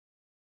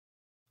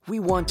we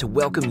want to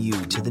welcome you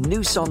to the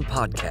New Song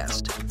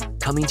Podcast,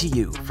 coming to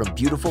you from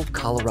beautiful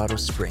Colorado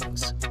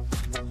Springs.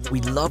 We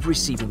love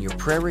receiving your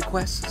prayer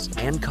requests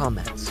and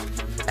comments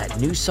at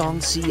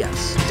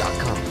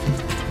newsongcs.com.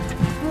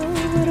 Oh,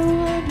 what a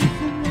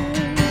wonderful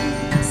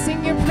name.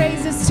 Sing your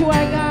praises to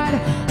our God.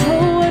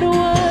 Oh, what a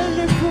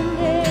wonderful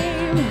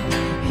name.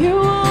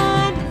 You're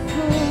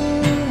wonderful.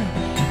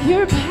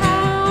 You're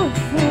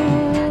powerful,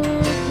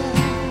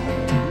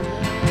 God.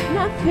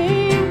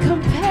 Nothing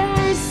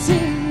compares to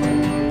you.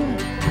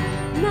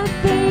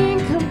 Nothing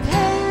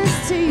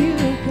compares to you,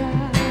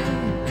 God.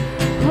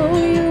 Oh,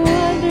 you're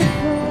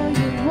wonderful.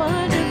 You're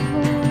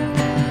wonderful.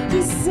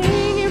 We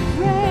sing your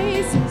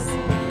praises.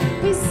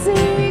 We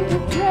sing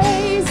your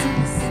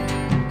praises.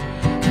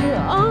 You're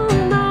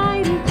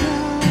almighty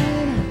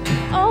God,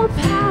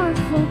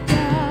 all-powerful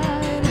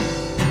God.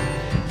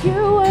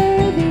 You're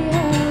worthy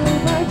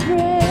of our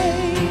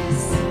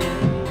praise.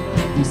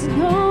 There's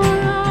no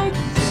like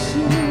you,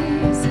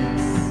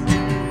 Jesus.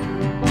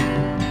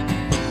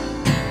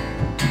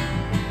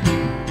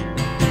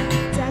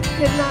 Death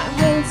could not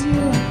hold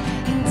you,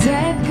 and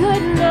death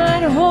could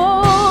not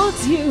hold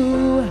you.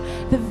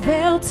 The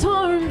veil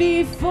torn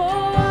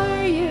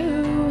before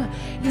you.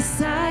 You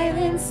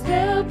silenced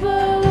the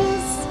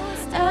boast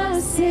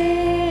of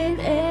sin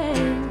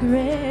and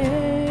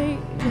grave.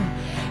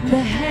 The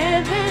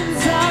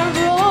heavens are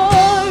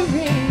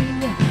roaring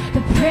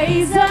the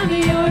praise of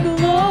your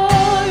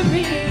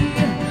glory.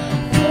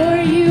 For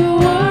you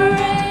were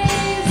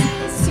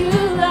raised to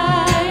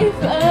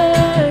life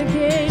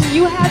again.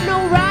 You have no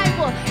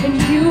rival, and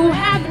you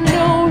have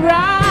no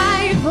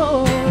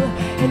rival,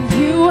 and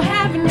you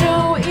have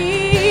no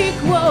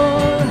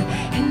equal.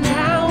 And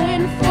now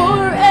and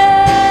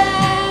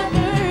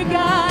forever,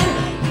 God,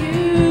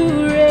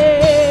 you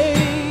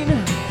reign.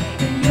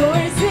 And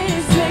yours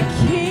is the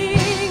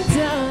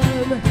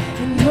kingdom,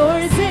 and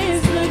yours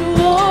is the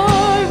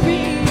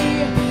glory,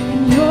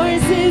 and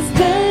yours is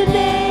the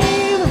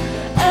name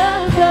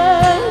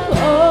above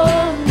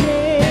all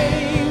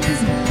names.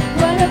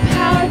 What a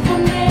powerful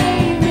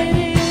name it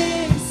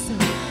is.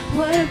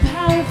 What a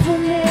powerful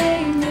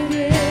name it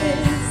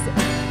is.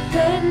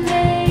 The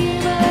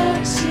name of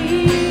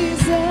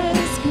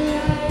Jesus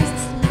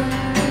Christ,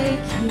 my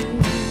King.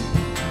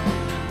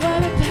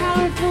 What a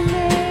powerful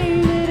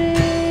name it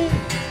is.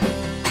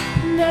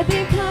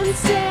 Nothing can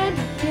stand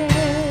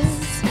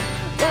against.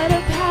 What a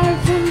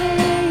powerful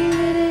name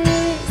it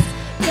is.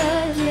 The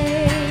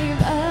name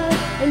of,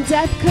 and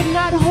death could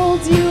not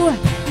hold you,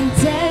 and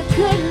death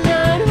could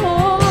not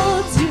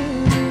hold you.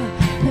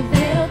 The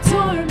veil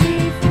torn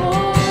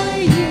before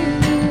you.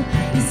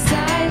 You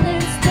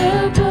silenced the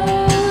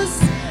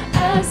boast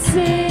of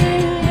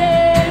sin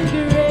and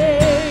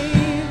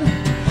grave.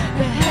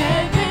 The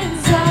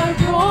heavens are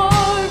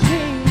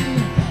roaring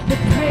the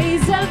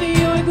praise of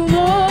your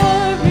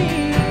glory.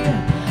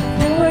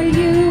 For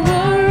you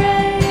were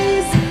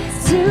raised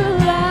to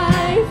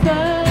life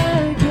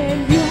again.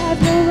 You have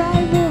no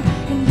rival,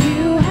 and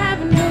you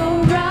have no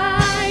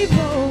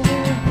rival,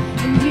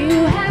 and you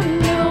have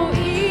no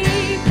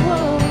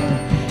equal.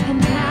 And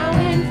now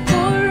and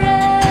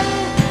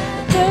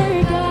forever,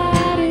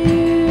 God,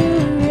 you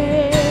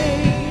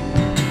reign.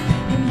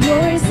 And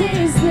yours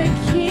is the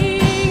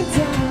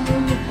kingdom,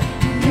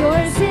 and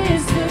yours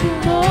is the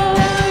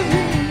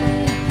glory,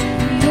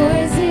 and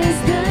yours is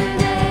the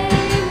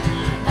name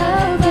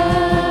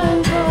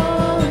above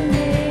all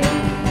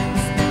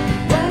names.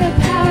 What a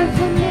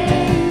powerful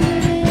name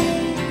it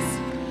is.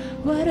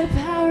 What a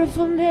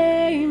powerful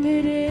name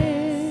it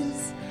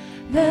is.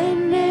 The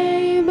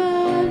name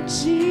of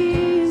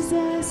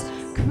Jesus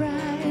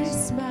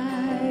Christ,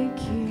 my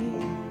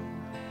King.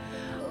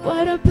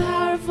 What a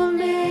powerful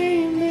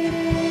name it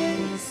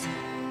is.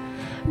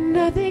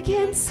 Nothing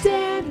can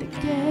stand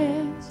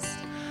against.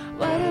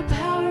 What a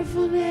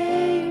powerful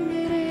name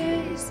it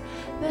is.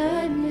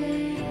 The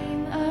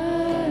name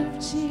of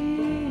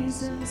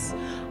Jesus.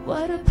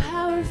 What a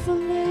powerful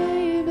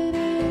name it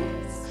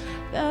is.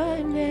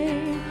 The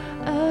name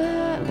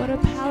of, what a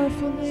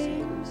powerful name.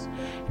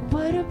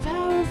 What a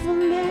powerful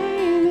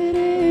name it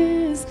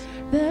is.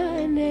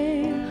 The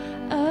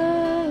name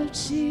of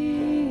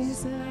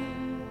Jesus.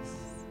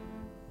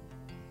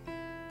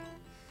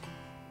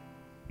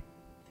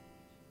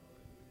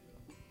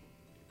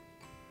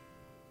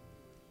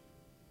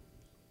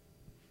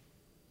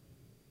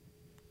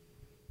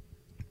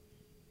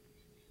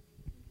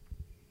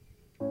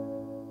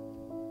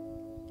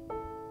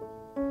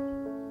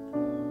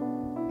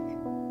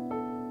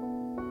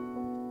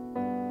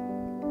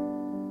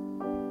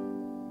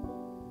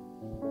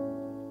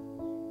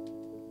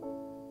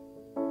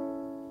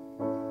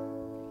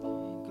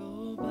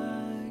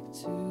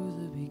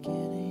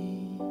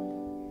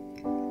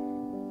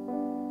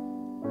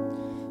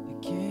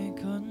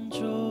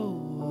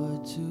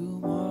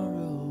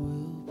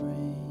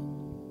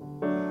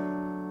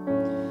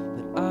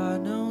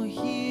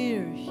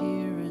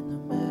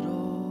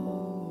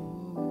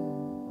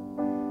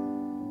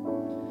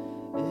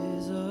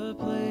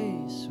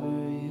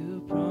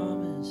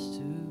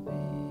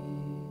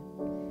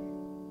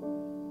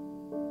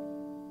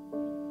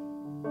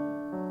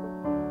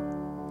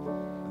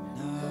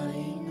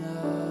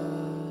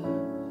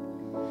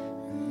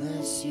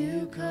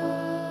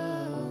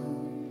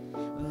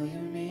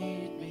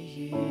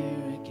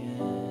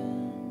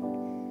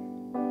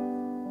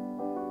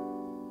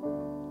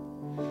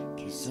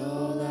 'Cause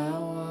all I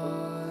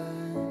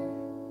want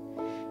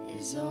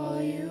is all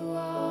you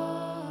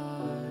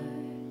are.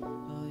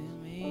 Will you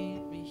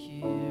meet me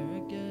here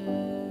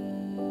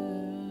again?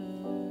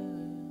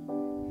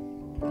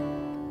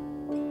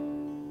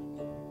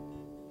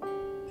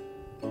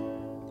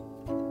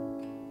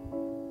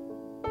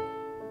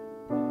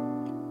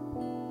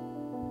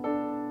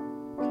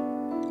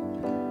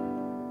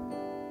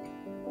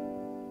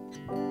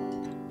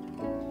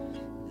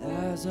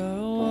 As I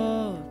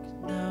walk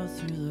now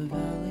through the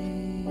valley,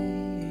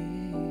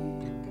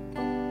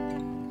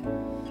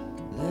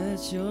 let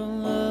your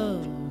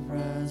love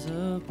rise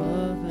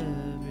above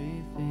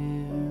every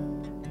fear,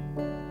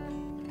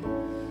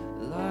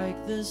 like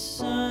the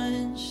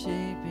sun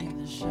shaping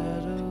the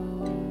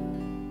shadows.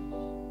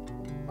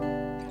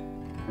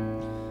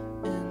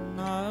 In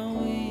my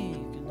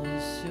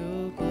weakness,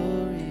 your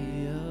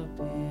glory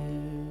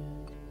appears.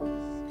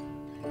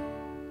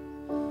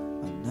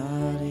 I'm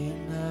not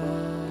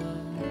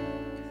enough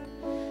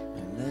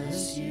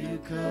unless you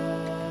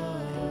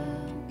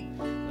come.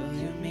 Will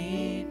you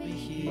meet me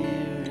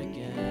here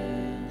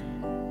again?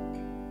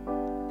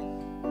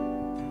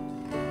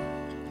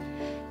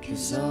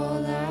 'Cause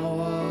all I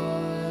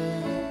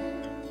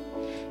want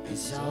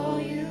is all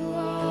you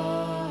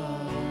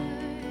are.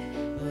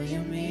 Will you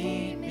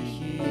meet me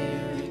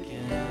here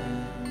again?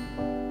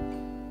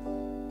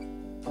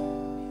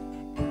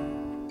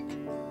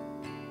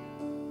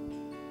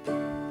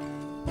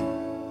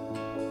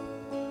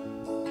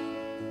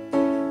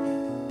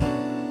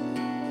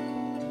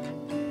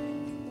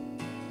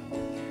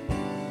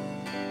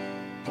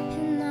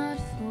 And not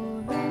for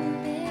a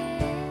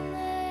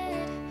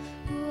minute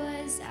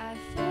was I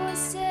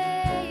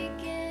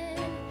forsaken.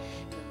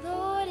 The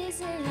Lord is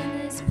in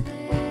this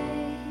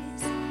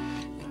place.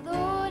 The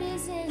Lord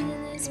is in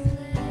this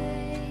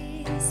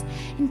place.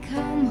 And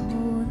come,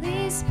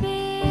 Holy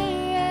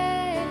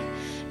Spirit,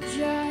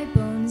 dry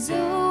bones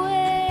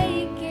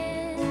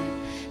awaken.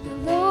 The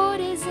Lord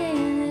is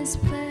in this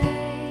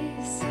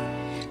place.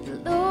 The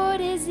Lord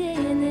is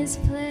in this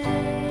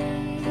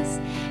place.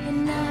 And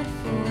not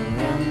for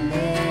a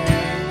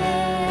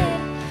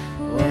minute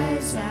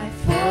was I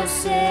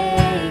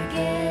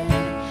forsaken.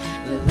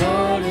 The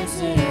Lord is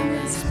in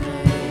this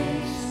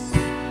place.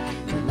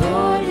 The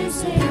Lord is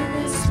in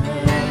this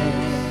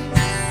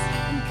place.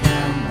 And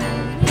come,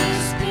 Holy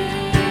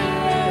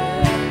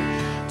Spirit,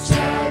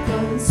 dry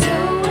bones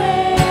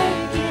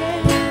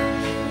awaken.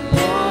 The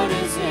Lord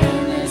is in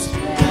this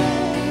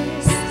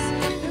place.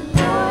 The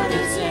Lord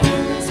is in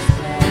this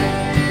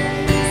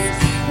place.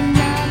 And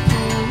not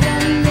for a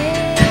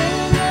minute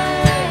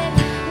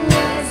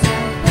was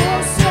I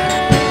forsaken.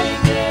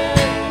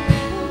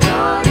 The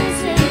Lord is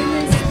in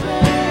this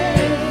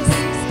place.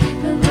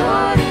 The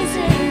Lord is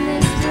in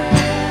this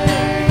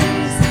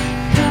place.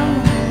 Come,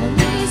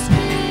 Holy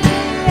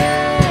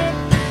Spirit,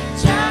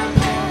 dry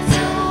bones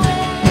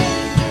awaken.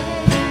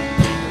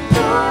 The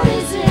Lord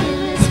is in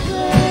this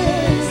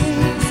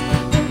place.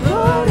 The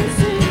Lord is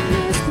in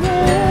this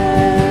place.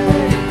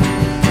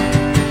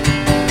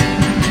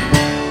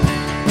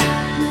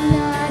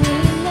 Not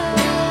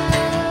enough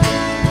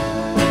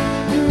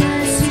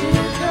unless you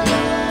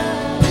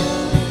come.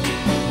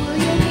 Will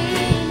you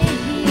meet me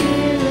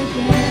here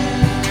again?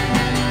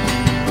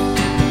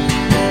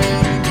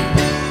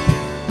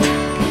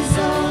 'Cause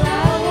all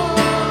I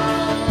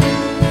want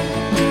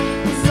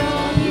is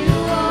all you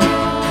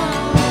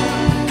are.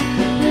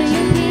 Will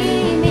you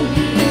meet me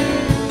here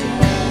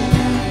again?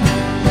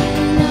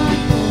 Not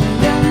for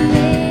a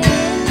minute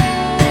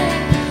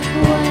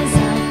was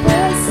I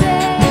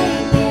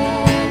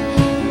forsaken.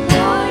 The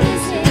Lord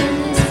is in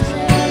this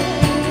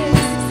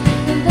place.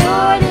 The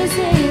Lord is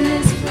in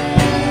this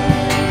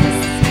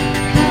place.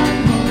 Come,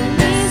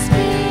 Holy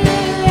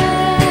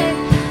Spirit,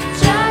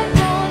 dry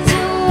bones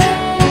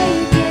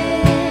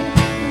awaken.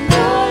 The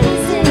Lord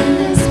is in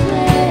this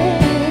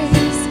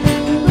place.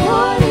 The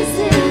Lord is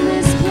in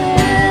this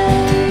place.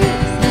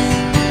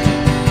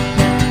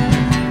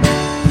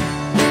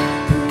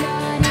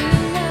 Not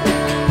enough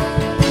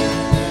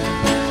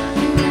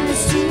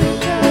unless you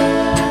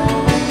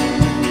come.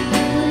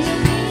 Will you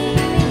meet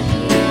me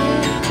here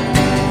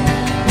again?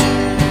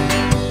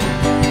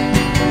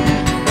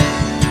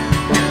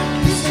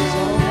 'Cause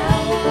all I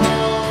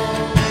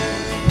want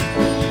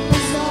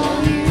is all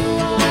you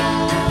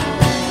are.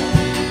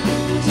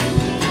 Would you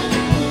meet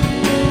me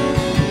here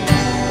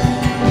again?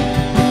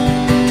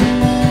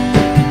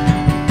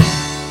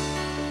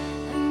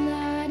 I'm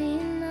not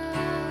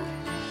enough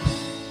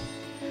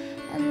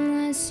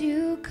unless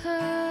you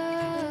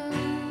come.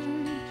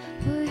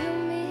 Will you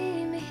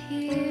meet me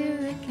here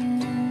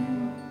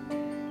again?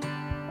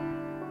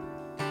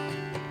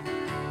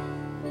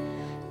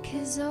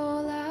 'Cause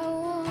all I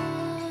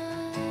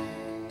want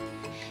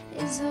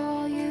is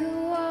all you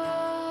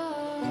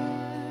are.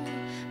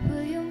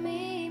 Will you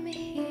meet me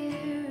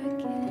here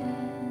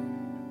again?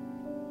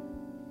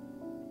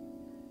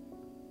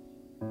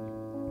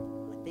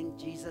 I think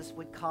Jesus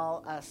would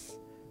call us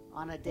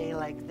on a day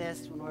like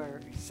this when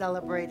we're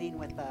celebrating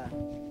with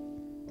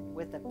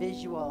with a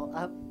visual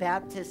of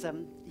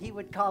baptism, he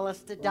would call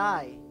us to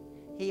die.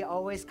 He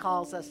always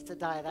calls us to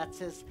die. That's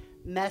his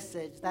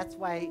message. That's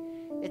why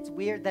it's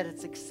weird that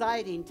it's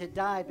exciting to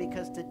die,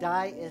 because to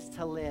die is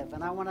to live.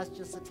 And I want us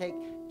just to take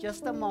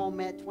just a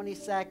moment, 20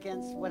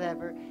 seconds,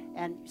 whatever,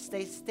 and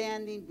stay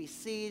standing, be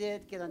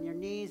seated, get on your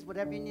knees,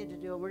 whatever you need to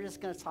do. And we're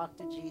just going to talk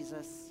to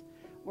Jesus.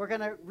 We're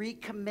going to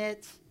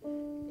recommit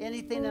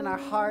anything in our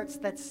hearts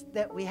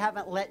that we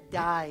haven't let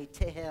die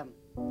to him.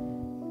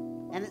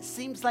 And it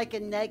seems like a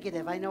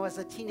negative. I know as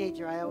a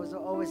teenager, I was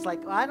always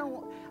like, I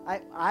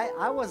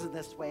wasn't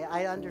this way.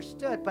 I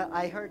understood, but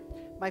I heard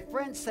my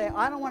friends say,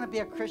 I don't want to be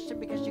a Christian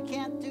because you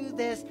can't do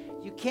this,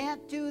 you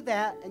can't do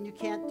that, and you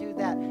can't do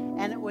that.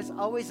 And it was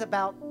always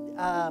about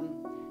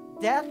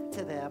death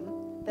to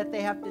them, that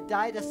they have to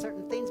die to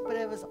certain things, but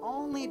it was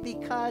only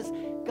because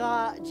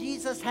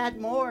Jesus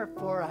had more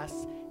for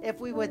us. If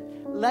we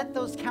would let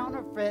those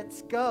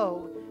counterfeits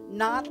go,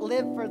 not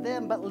live for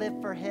them, but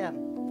live for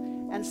him.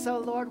 And so,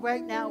 Lord,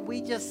 right now,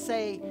 we just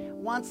say,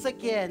 once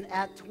again,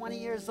 at 20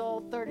 years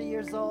old, 30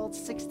 years old,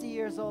 60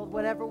 years old,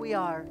 whatever we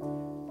are,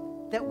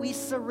 that we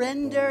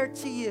surrender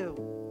to you.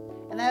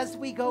 And as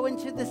we go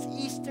into this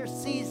Easter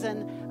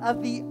season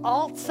of the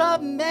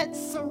ultimate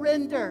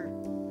surrender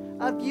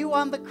of you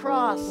on the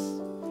cross,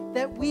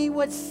 that we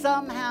would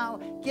somehow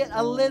get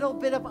a little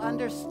bit of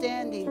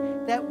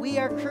understanding that we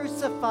are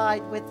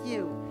crucified with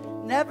you.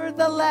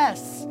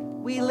 Nevertheless,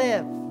 we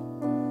live.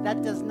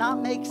 That does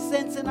not make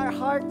sense in our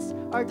hearts,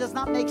 or does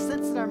not make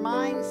sense in our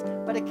minds,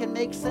 but it can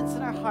make sense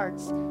in our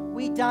hearts.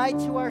 We die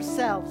to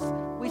ourselves.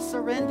 We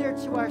surrender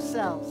to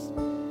ourselves.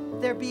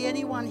 If there be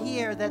anyone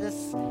here that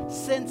is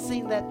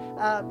sensing that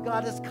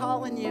God is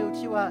calling you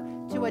to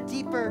a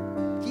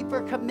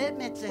deeper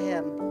commitment to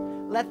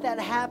him, let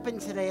that happen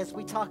today as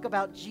we talk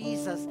about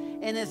Jesus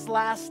in his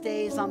last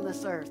days on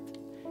this earth.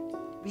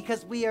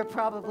 Because we are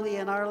probably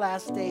in our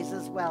last days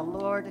as well.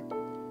 Lord,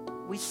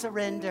 we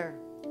surrender.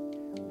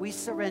 We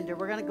surrender.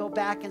 We're going to go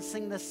back and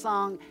sing this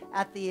song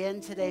at the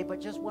end today,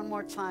 but just one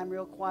more time,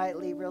 real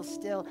quietly, real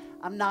still.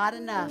 I'm not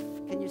enough.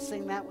 Can you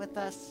sing that with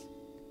us?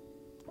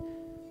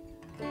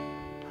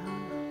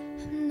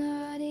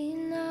 Not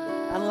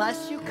enough.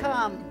 Unless you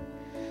come.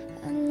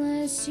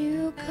 Unless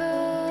you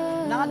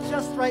come. Not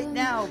just right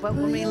now, but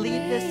when we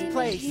leave this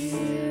place.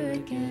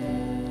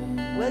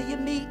 Will you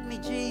meet me,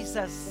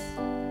 Jesus?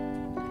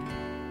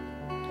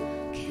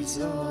 'Cause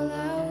all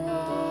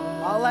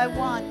I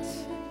want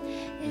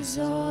is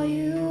all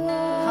you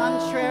are.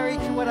 Contrary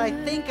to what I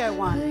think I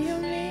want,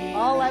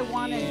 all I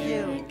want is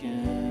you.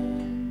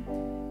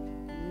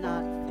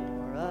 Not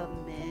for a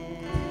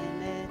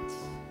minute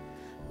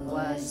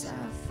was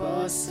I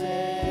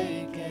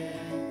forsaken.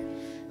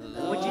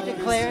 Would you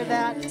declare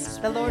that?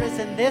 The Lord is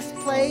in this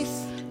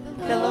place.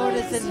 The Lord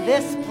is in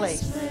this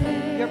place.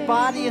 Your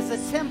body is a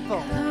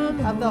temple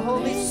of the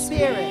Holy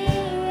Spirit.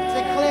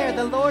 Declare,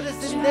 the Lord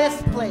is in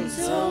this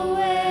place.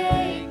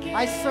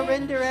 I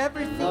surrender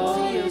everything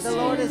to you. The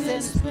Lord is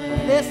in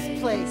this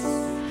place.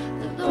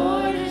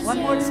 One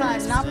more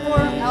time. Not for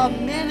a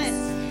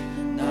minute.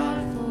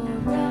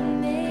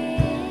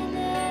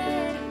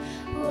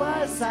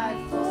 Was I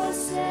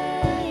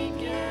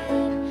forsaken?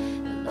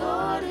 The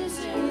Lord is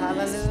in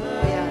this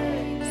place.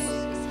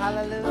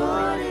 Hallelujah. The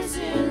Lord is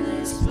in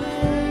this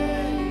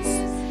place.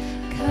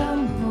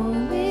 Come,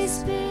 Holy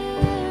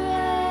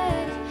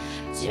Spirit,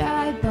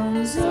 dry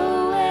bones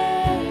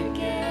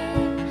awaken.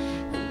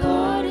 The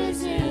Lord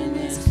is in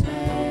this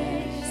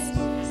place.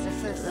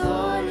 The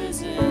Lord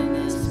is in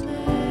this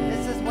place.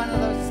 This is one of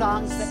those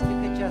songs that you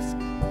could just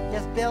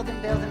build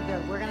and build and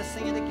build. We're going to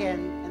sing it again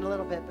in a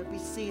little bit, but be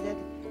seated.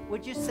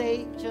 Would you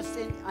say just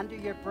under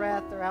your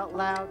breath or out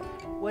loud,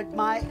 would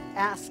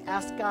ask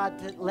God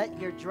to let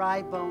your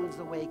dry bones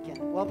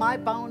awaken? Well, my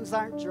bones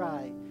aren't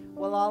dry.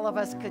 Well, all of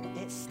us could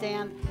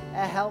stand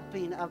a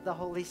helping of the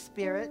Holy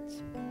Spirit.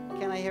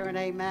 Can I hear an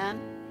amen?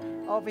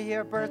 Over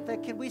here, Bertha,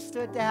 can we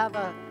stood to have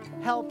a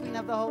helping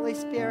of the Holy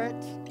Spirit?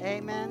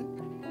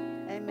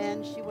 Amen.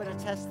 Amen. She would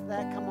attest to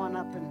that. Come on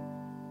up and...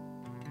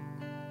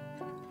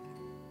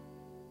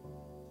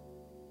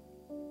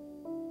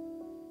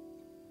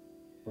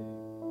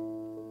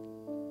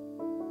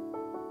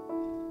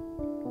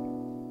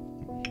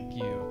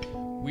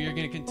 We are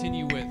going to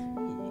continue with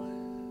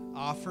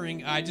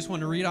offering. I just want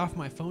to read off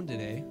my phone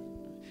today.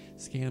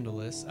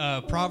 Scandalous.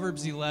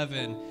 Proverbs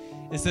 11.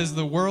 It says,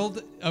 the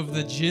world of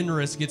the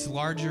generous gets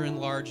larger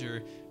and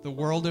larger. The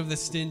world of the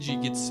stingy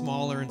gets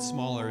smaller and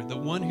smaller. The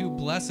one who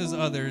blesses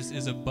others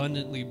is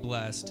abundantly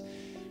blessed.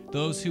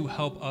 Those who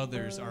help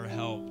others are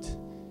helped.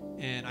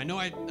 And I know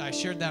I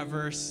shared that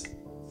verse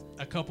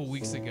a couple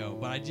weeks ago,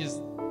 but the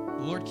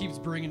Lord keeps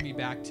bringing me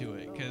back to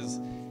it,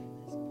 because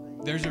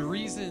there's a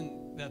reason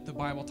that the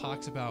Bible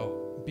talks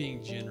about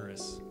being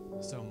generous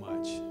so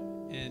much.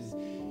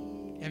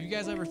 And have you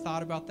guys ever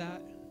thought about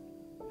that?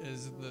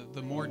 Is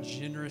the more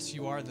generous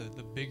you are,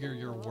 the bigger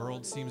your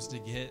world seems to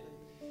get?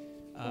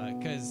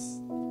 Because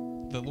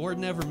the Lord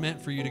never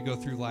meant for you to go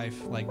through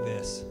life like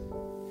this.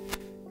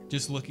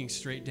 just looking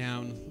straight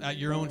down at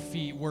your own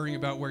feet, worrying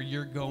about where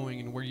you're going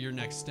and where your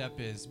next step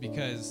is.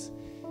 Because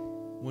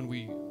when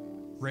we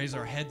raise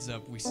our heads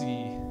up, we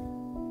see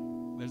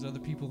there's other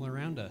people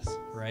around us,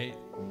 right?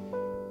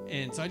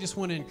 And so I just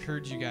want to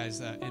encourage you guys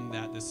in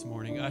that this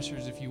morning.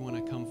 Ushers, if you want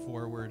to come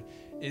forward,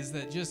 is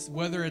that just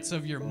whether it's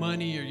of your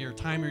money or your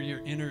time or your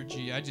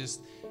energy, I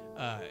just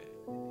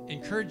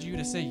encourage you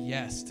to say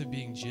yes to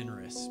being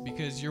generous,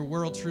 because your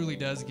world truly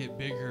does get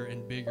bigger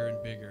and bigger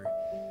and bigger.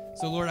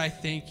 So, Lord, I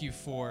thank you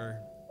for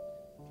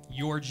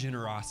your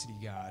generosity,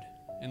 God.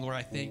 And, Lord,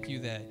 I thank you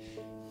that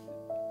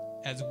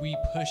as we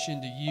push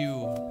into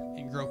you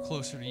and grow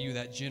closer to you,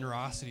 that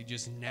generosity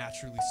just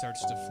naturally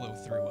starts to flow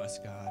through us,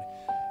 God.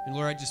 And,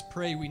 Lord, I just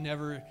pray we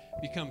never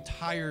become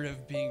tired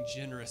of being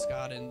generous,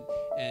 God, and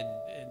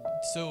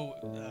so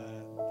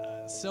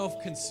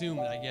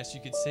self-consumed, I guess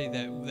you could say,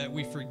 that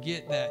we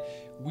forget that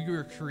we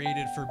were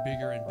created for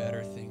bigger and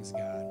better things,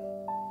 God.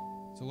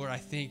 So, Lord, I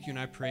thank you and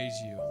I praise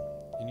you.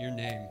 In your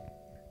name,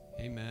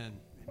 amen.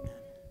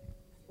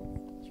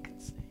 You can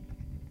say.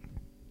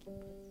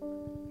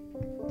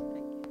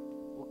 Thank you.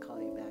 We'll call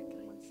you back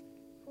in 1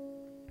 second.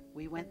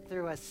 We went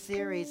through a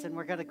series, and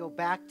we're going to go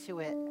back to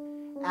it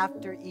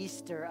after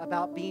Easter,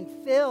 about being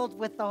filled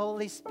with the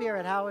Holy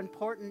Spirit, how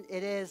important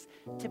it is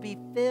to be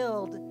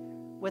filled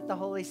with the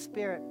Holy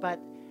Spirit.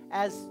 But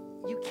as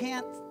you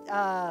can't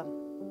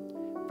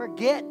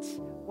forget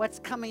what's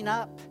coming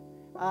up,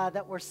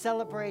 that we're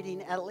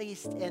celebrating, at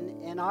least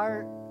in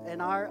our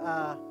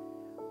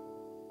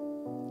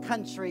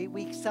country.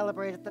 We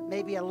celebrate it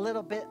maybe a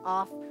little bit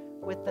off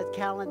with the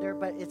calendar,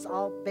 but it's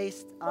all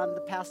based on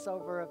the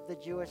Passover of the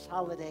Jewish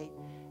holiday.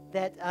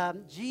 That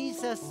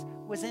Jesus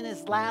was in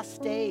his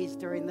last days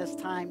during this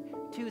time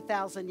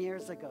 2,000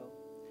 years ago.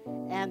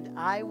 And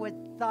I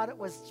thought it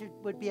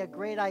would be a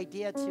great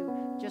idea to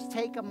just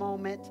take a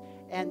moment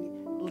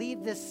and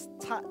leave these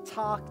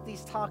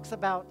talks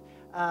about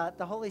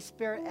the Holy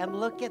Spirit and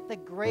look at the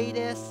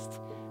greatest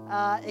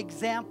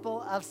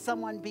example of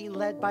someone being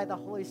led by the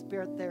Holy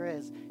Spirit there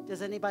is.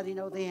 Does anybody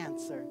know the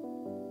answer?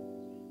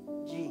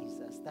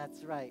 Jesus,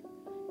 that's right.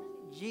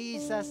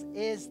 Jesus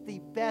is the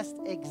best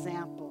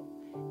example.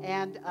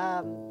 And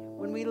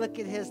when we look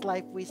at his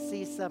life, we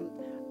see some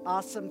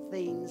awesome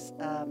things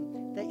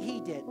that he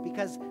did,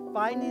 because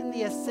finding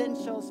the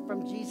essentials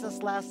from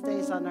Jesus' last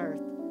days on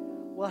earth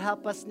will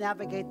help us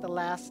navigate the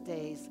last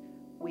days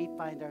we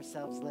find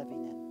ourselves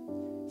living in.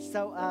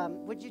 So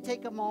would you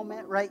take a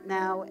moment right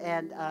now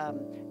and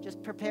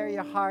just prepare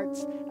your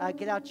hearts,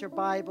 get out your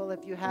Bible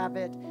if you have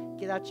it,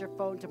 get out your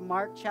phone to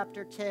Mark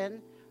chapter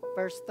 10,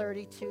 verse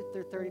 32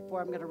 through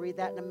 34. I'm going to read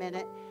that in a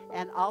minute.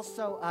 And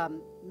also,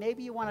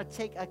 maybe you want to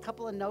take a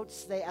couple of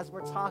notes today as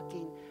we're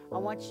talking. I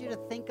want you to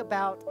think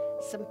about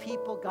some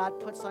people God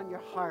puts on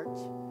your heart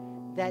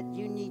that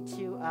you need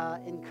to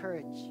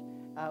encourage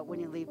when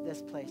you leave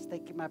this place.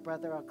 Thank you, my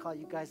brother. I'll call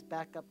you guys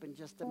back up in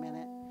just a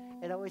minute.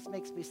 It always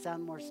makes me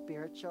sound more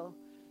spiritual,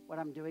 what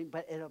I'm doing,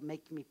 but it'll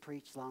make me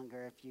preach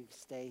longer if you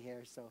stay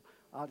here, so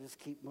I'll just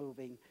keep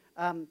moving.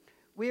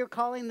 We are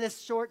calling this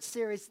short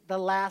series The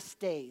Last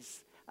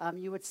Days.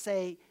 You would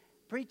say,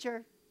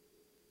 preacher,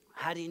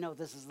 how do you know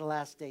this is the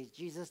last days?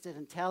 Jesus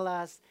didn't tell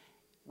us.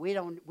 We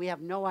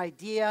have no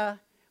idea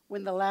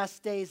when the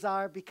last days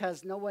are,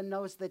 because no one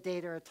knows the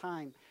date or a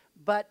time.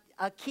 But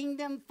a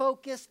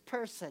kingdom-focused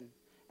person,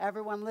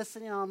 everyone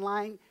listening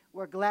online,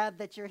 we're glad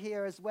that you're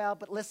here as well.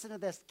 But listen to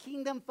this.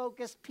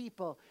 Kingdom-focused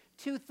people,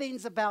 two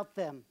things about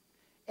them.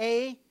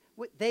 A,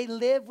 they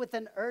live with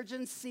an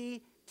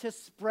urgency to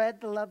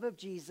spread the love of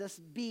Jesus.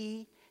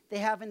 B, they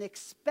have an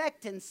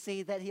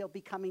expectancy that he'll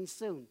be coming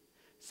soon.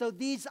 So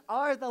these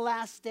are the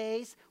last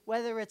days,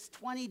 whether it's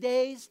 20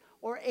 days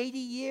or 80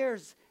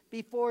 years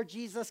before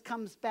Jesus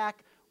comes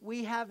back.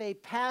 We have a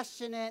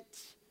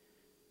passionate,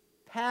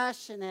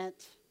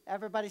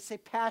 everybody say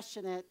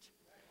passionate,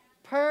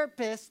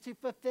 purpose to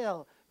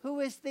fulfill. Who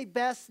is the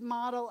best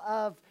model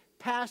of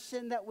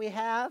passion that we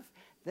have?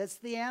 That's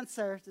the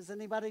answer. Does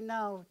anybody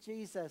know?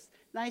 Jesus.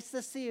 Nice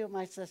to see you,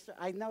 my sister.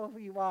 I know who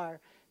you are.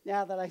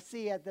 Now that I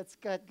see it, that's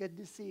good. Good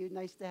to see you.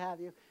 Nice to have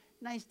you.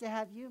 Nice to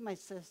have you, my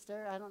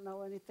sister. I don't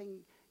know anything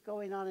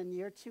going on in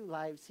your two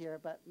lives here,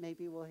 but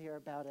maybe we'll hear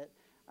about it.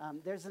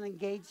 There's an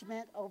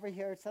engagement over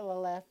here to the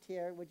left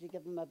here. Would you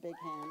give them a big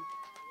hand?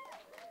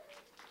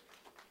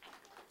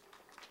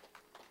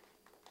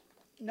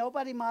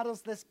 Nobody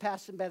models this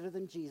passion better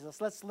than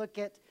Jesus. Let's look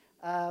at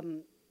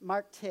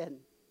Mark 10.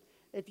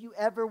 If you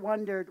ever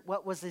wondered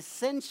what was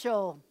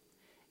essential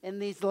in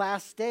these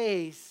last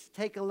days,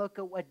 take a look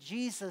at what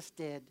Jesus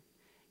did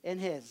in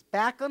his.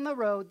 Back on the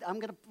road, I'm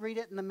going to read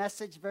it in the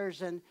Message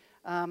version.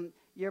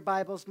 Your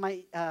Bibles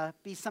might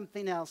be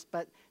something else,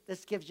 but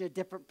this gives you a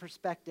different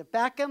perspective.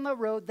 Back on the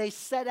road, they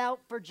set out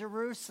for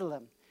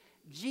Jerusalem.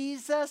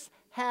 Jesus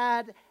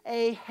had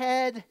a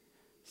head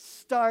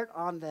start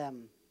on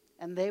them,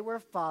 and they were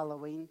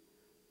following,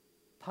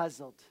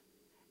 puzzled,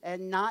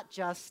 and not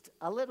just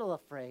a little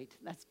afraid.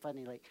 That's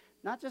funny, like,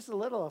 not just a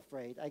little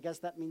afraid. I guess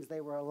that means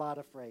they were a lot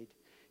afraid.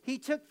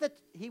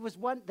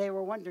 They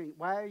were wondering,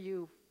 why are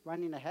you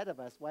running ahead of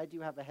us. Why do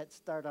you have a head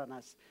start on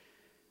us?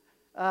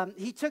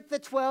 He took the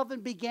 12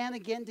 and began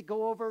again to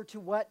go over to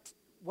what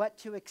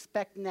to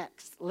expect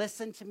next.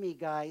 Listen to me,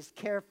 guys,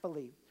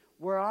 carefully.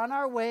 We're on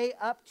our way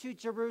up to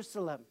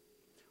Jerusalem.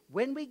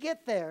 When we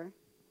get there,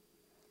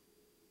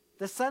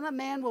 the Son of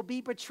Man will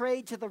be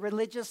betrayed to the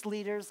religious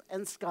leaders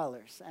and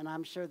scholars. And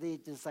I'm sure the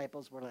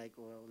disciples were like,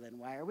 well, then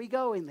why are we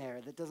going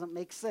there? That doesn't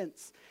make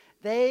sense.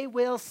 They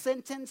will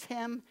sentence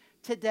him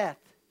to death.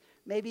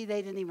 Maybe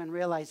they didn't even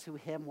realize who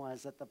him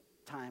was at the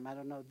time. I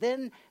don't know.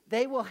 Then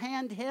they will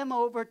hand him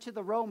over to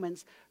the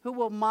Romans, who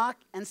will mock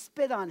and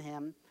spit on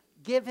him,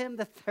 give him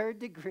the 3rd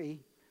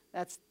degree.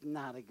 That's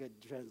not a good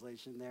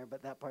translation there,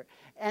 but that part.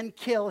 And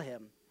kill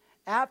him.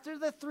 After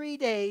the 3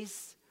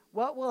 days,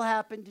 what will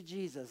happen to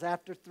Jesus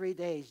after 3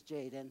 days,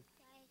 Jaden?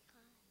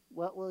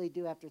 What will he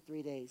do after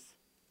 3 days?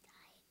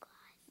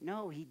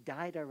 No, he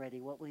died already.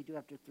 What will he do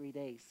after 3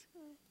 days?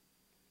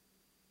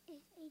 He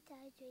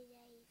died 3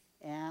 days.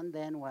 And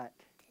then what?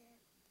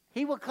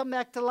 He will come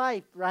back to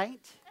life,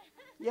 right?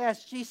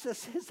 Yes,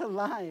 Jesus is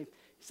alive.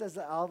 He says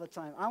that all the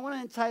time. I want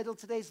to entitle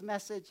today's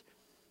message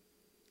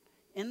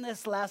in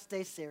this last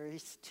day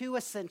series, 2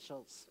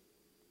 essentials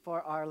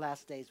for our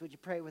last days. Would you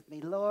pray with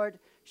me? Lord,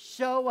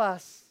 show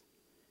us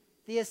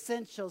the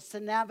essentials to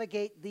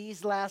navigate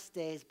these last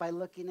days by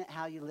looking at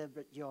how you live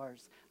at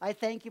yours. I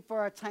thank you for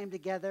our time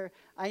together.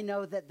 I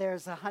know that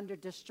there's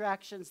 100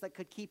 distractions that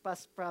could keep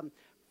us from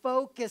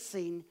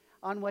focusing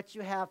on what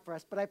you have for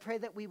us. But I pray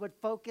that we would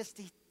focus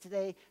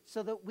today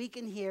so that we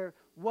can hear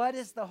what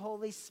is the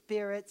Holy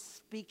Spirit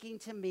speaking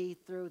to me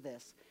through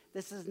this.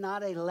 This is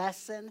not a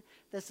lesson.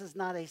 This is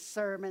not a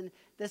sermon.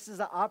 This is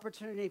an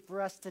opportunity for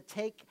us to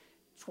take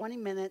 20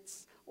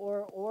 minutes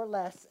or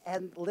less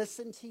and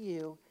listen to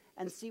you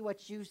and see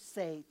what you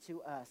say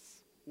to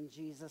us. In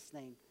Jesus'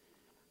 name.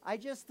 I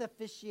just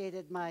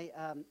officiated my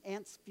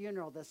aunt's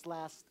funeral this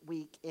last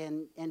week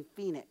in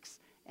Phoenix.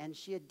 And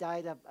she had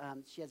died of,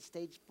 she had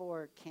stage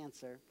 4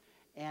 cancer.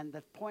 And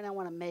the point I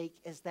want to make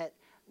is that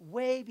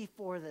way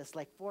before this,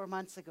 like 4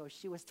 months ago,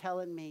 she was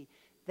telling me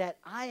that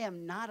I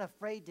am not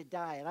afraid to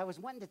die. And I was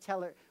wanting to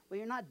tell her, well,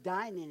 you're not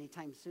dying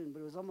anytime soon.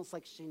 But it was almost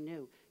like she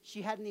knew.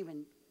 She hadn't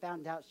even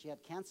found out she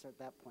had cancer at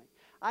that point.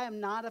 I am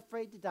not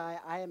afraid to die.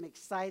 I am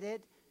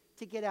excited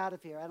to get out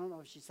of here. I don't know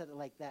if she said it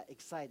like that,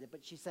 excited.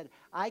 But she said,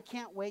 I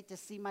can't wait to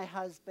see my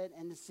husband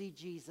and to see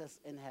Jesus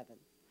in heaven.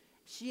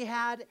 She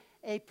had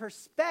a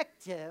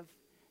perspective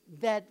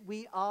that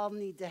we all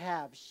need to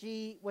have.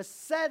 She was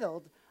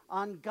settled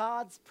on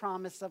God's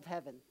promise of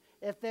heaven.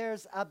 If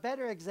there's a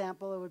better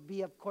example, it would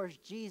be, of course,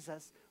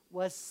 Jesus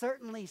was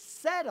certainly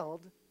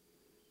settled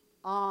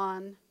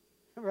on,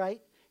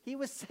 right? He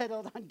was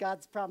settled on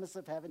God's promise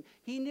of heaven.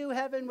 He knew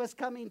heaven was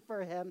coming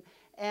for him.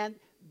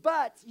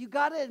 But you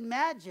got to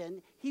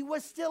imagine, he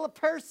was still a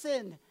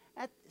person.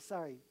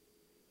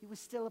 He was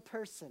still a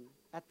person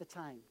at the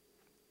time.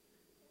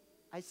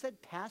 I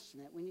said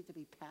passionate. We need to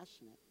be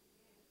passionate.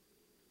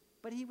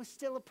 But he was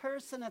still a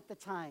person at the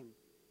time.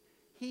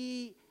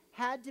 He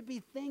had to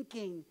be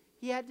thinking.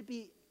 He had to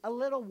be a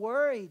little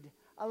worried,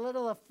 a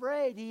little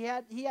afraid. He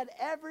had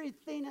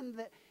everything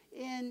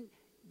in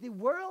the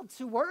world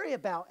to worry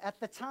about at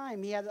the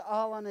time. He had it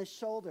all on his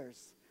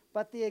shoulders.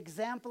 But the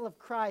example of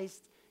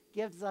Christ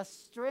gives us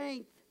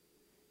strength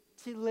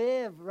to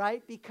live,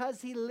 right?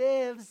 Because he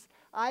lives,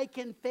 I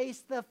can face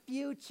the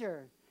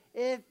future.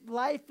 If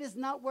life is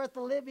not worth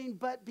living,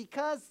 but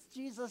because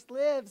Jesus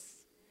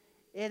lives,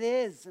 it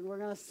is. And we're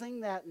going to sing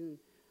that in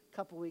a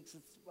couple weeks.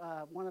 It's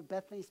one of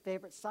Bethany's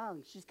favorite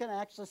songs. She's going to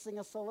actually sing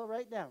a solo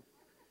right now.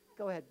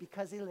 Go ahead.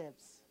 Because he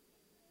lives.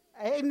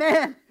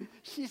 Amen.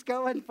 She's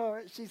going for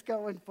it. She's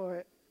going for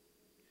it.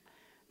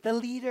 The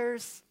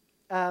leaders,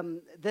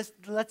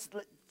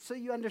 so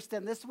you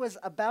understand, this was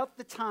about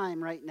the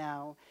time right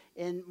now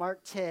in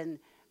Mark 10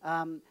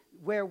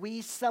 where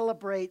we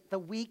celebrate the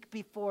week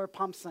before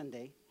Palm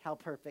Sunday. How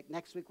perfect.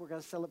 Next week we're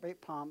going to celebrate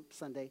Palm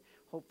Sunday.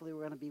 Hopefully we're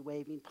going to be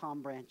waving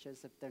palm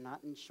branches if they're not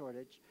in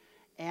shortage.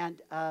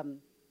 And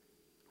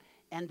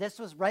this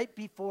was right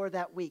before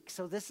that week.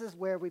 So this is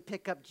where we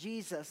pick up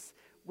Jesus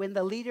when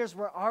the leaders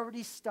were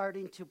already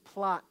starting to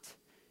plot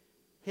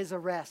his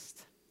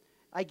arrest.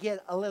 I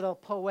get a little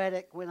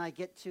poetic when I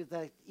get to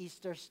the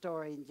Easter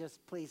story, and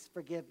just please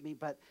forgive me,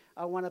 but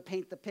I want to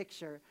paint the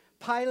picture.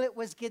 Pilate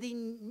was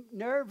getting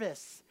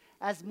nervous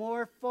as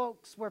more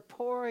folks were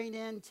pouring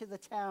into the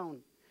town.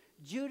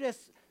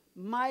 Judas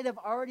might have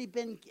already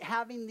been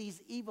having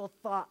these evil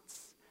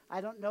thoughts. I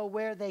don't know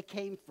where they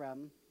came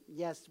from.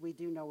 Yes, we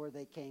do know where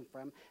they came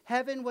from.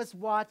 Heaven was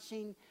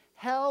watching.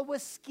 Hell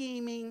was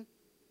scheming.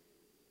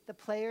 The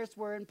players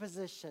were in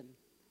position.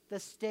 The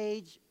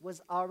stage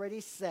was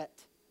already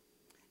set.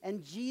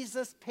 And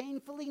Jesus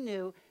painfully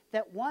knew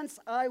that once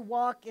I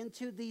walk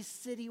into these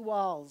city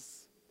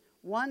walls,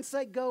 once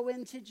I go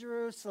into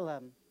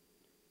Jerusalem,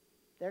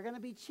 they're going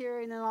to be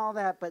cheering and all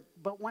that, but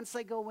once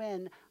I go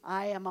in,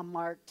 I am a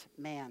marked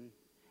man.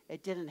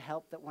 It didn't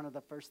help that one of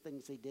the first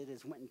things he did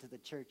is went into the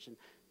church and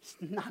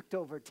knocked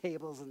over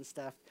tables and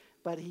stuff,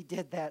 but he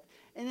did that.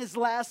 In his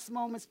last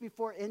moments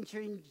before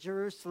entering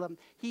Jerusalem,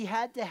 he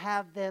had to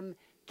have them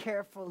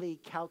carefully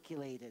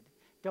calculated.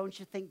 Don't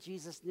you think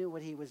Jesus knew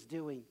what he was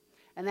doing?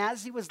 And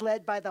as he was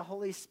led by the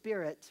Holy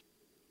Spirit,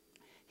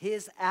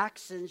 his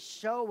actions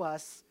show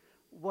us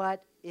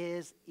what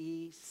is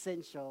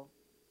essential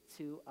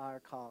to our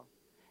call.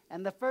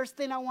 And the first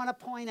thing I want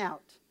to point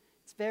out,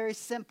 it's very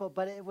simple,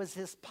 but it was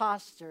his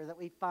posture that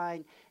we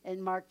find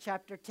in Mark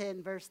chapter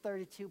 10, verse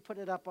 32. Put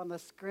it up on the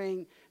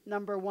screen.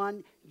 Number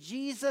 1,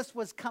 Jesus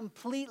was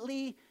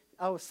completely,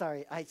 I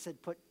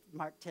said put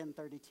Mark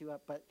 10:32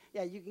 up, but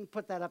yeah, you can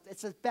put that up. It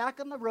says, back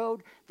on the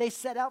road, they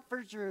set out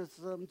for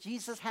Jerusalem.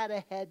 Jesus had a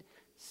head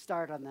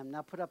start on them.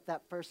 Now put up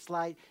that first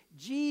slide.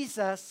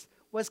 Jesus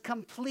was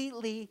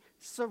completely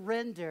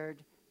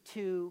surrendered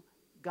to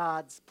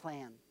God's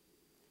plan.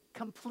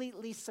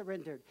 Completely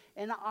surrendered.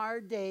 In our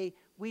day,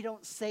 we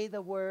don't say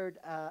the word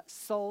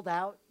sold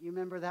out. You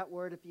remember that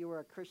word if you were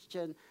a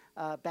Christian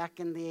back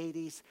in the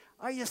 80s?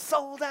 Are you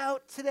sold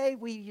out today?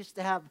 We used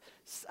to have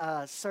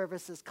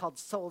services called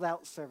sold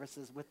out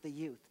services with the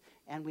youth.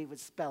 And we would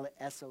spell it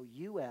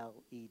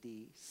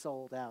S-O-U-L-E-D,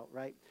 sold out,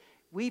 right?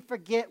 We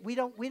forget, we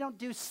don't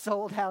do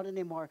sold out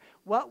anymore.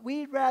 What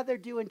we'd rather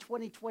do in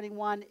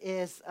 2021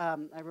 is,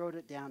 I wrote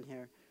it down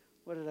here.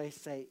 What did I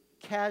say?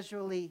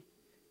 Casually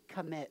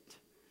commit.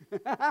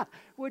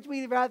 Would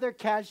we rather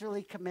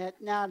casually commit?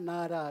 No,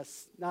 not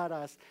us, not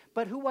us.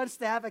 But who wants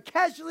to have a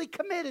casually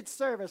committed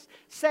service?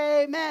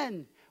 Say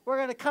amen. We're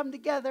going to come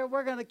together.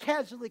 We're going to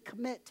casually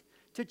commit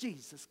to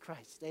Jesus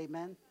Christ.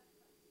 Amen.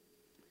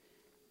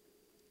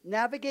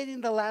 Navigating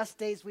the last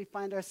days we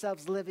find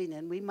ourselves living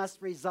in, we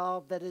must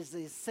resolve that it is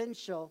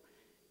essential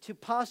to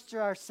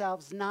posture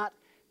ourselves not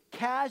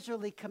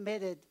casually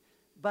committed,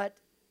 but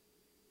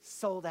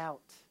sold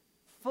out,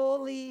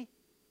 fully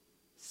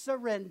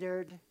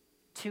surrendered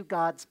to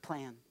God's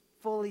plan,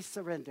 fully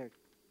surrendered.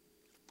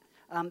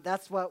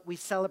 That's what we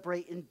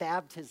celebrate in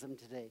baptism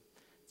today.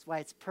 That's why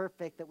it's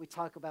perfect that we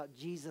talk about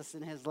Jesus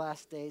in his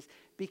last days,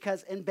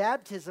 because in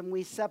baptism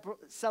we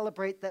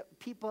celebrate that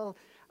people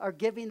are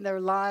giving their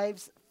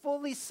lives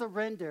fully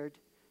surrendered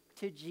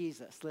to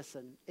Jesus.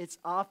 Listen, it's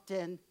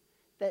often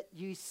that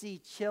you see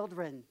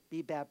children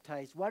be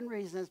baptized. One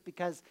reason is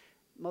because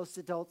most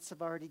adults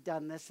have already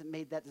done this and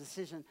made that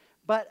decision.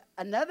 But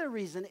another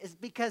reason is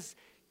because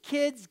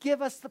kids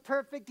give us the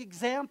perfect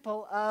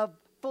example of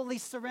fully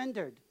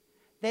surrendered.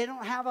 They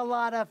don't have a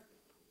lot of,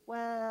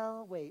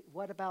 well, wait,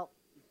 what about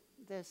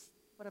this?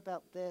 What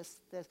about this?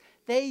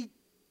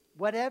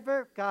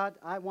 Whatever, God,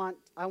 I want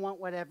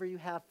whatever you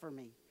have for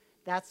me.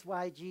 That's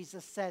why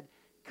Jesus said,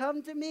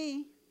 come to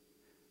me,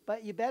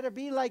 but you better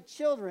be like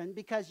children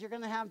because you're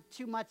going to have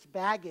too much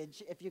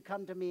baggage if you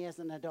come to me as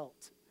an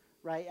adult,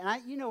 right?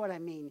 And you know what I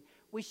mean.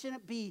 We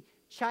shouldn't be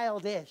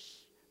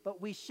childish, but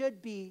we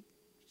should be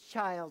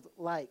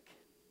childlike.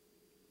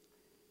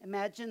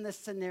 Imagine this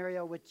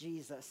scenario with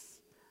Jesus.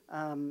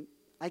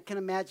 I can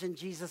imagine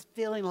Jesus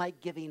feeling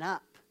like giving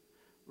up,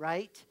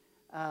 right?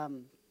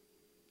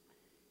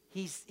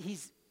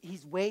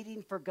 He's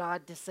waiting for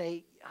God to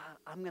say,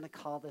 I'm going to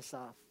call this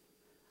off.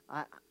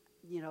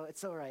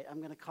 It's all right. I'm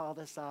going to call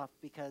this off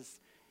because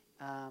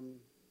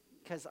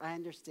I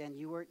understand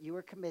you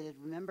were committed.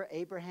 Remember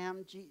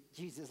Abraham?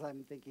 Jesus,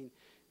 I'm thinking,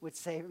 would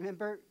say,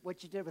 remember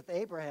what you did with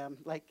Abraham?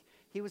 Like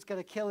he was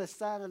going to kill his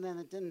son and then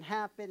it didn't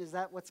happen. Is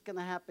that what's going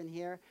to happen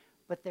here?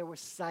 But there was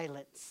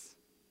silence.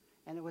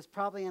 And it was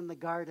probably in the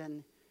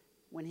garden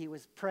when he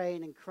was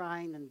praying and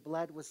crying and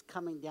blood was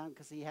coming down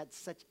because he had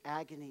such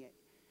agony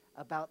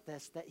about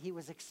this that he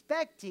was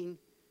expecting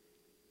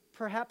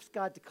perhaps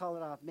God to call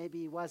it off. Maybe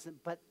he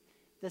wasn't. But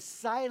the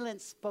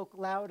silence spoke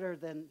louder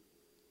than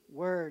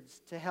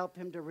words to help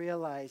him to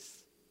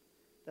realize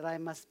that I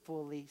must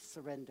fully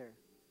surrender.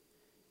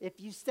 If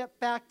you step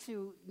back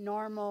to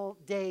normal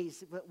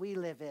days that we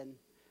live in,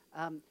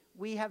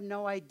 we have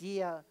no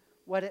idea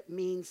what it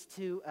means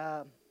to,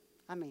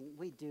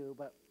 we do,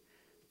 but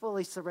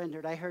fully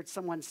surrendered. I heard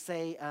someone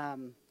say,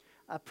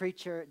 a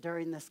preacher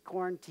during this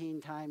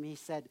quarantine time, he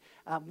said,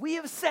 we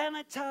have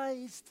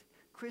sanitized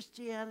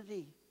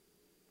Christianity.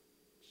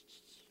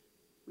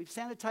 We've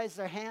sanitized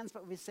our hands,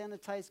 but we've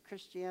sanitized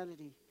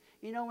Christianity.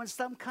 You know, in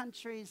some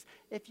countries,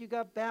 if you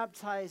got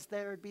baptized,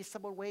 there would be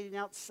someone waiting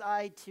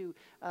outside to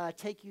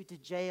take you to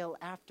jail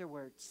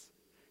afterwards.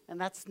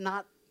 And that's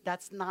not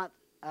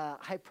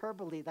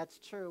hyperbole. That's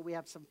true. We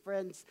have some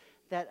friends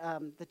that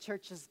the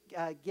church has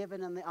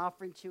given and the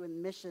offering to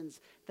in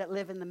missions that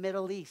live in the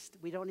Middle East.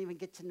 We don't even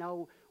get to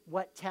know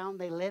what town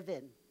they live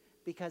in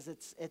because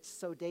it's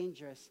so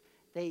dangerous.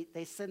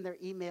 They send their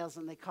emails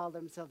and they call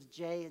themselves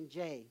J and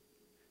J.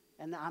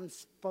 And I'm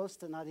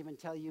supposed to not even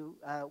tell you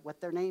what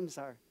their names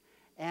are.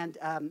 And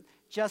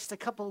just a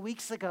couple of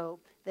weeks ago,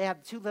 they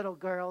have two little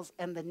girls,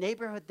 and the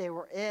neighborhood they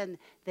were in,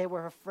 they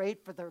were afraid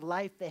for their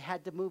life. They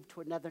had to move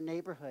to another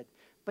neighborhood.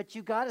 But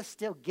you got to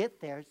still get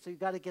there, so you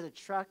got to get a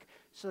truck.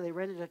 So they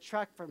rented a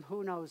truck from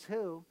who knows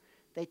who.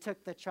 They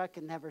took the truck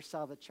and never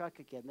saw the truck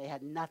again. They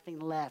had nothing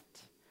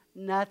left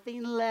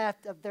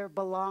of their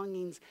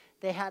belongings.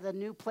 They had a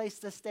new place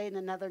to stay in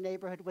another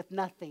neighborhood with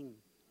nothing.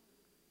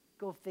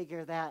 Go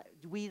figure that.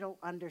 We don't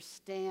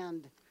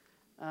understand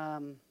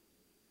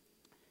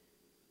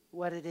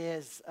what it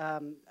is.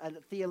 A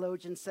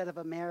theologian said of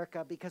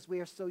America, because we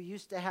are so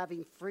used to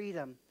having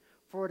freedom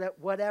for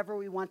whatever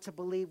we want to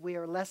believe, we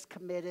are less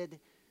committed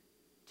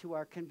to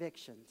our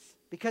convictions.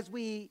 Because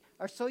we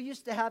are so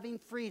used to having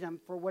freedom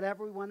for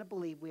whatever we want to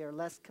believe, we are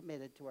less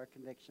committed to our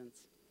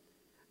convictions.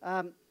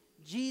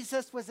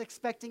 Jesus was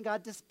expecting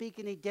God to speak,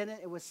 and he didn't.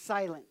 It was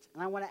silent.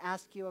 And I want to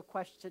ask you a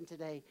question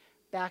today,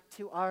 back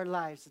to our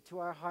lives, to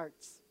our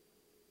hearts.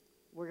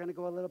 We're going to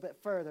go a little bit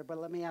further, but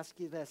let me ask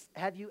you this.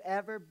 Have you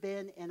ever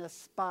been in a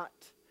spot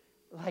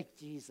like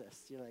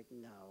Jesus? You're like,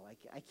 no,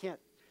 I can't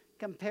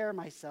compare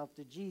myself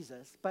to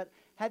Jesus. But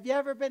have you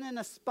ever been in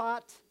a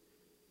spot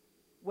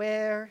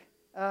where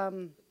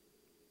God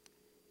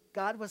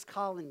was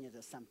calling you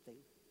to something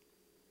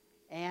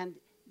and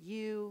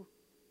you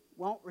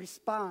won't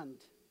respond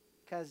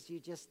because you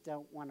just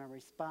don't want to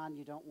respond,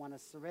 you don't want to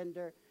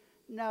surrender?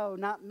 No,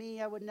 not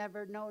me, I would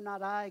never. No,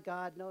 not I,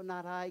 God. No,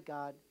 not I,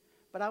 God.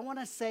 But I want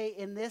to say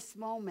in this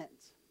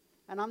moment,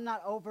 and I'm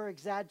not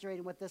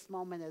over-exaggerating what this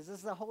moment is. This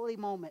is a holy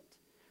moment.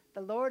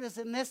 The Lord is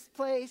in this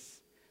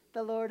place.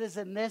 The Lord is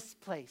in this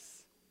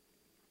place.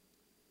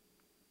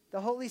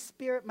 The Holy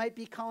Spirit might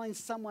be calling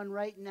someone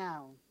right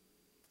now.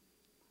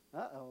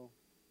 Uh-oh.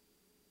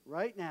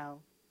 Right now.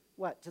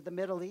 What, to the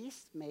Middle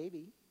East?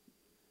 Maybe.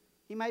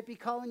 He might be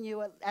calling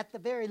you at the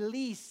very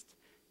least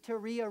to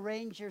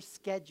rearrange your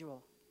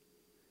schedule,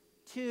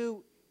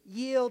 to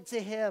yield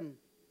to him,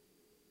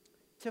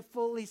 to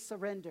fully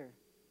surrender.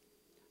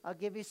 I'll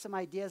give you some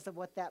ideas of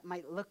what that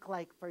might look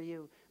like for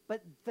you.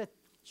 But the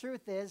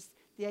truth is,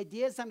 the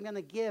ideas I'm going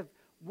to give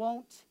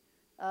won't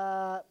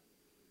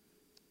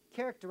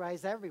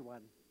characterize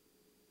everyone.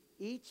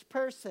 Each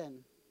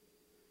person,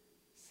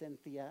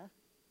 Cynthia,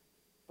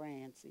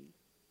 Francie,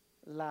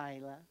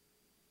 Lila,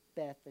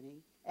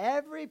 Bethany,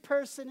 every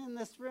person in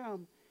this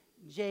room,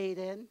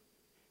 Jaden,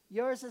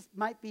 yours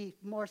might be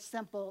more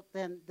simple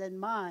than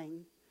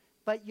mine,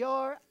 but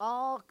you're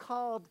all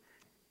called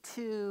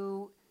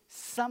to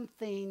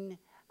something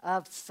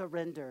of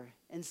surrender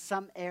in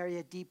some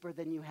area deeper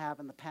than you have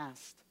in the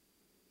past.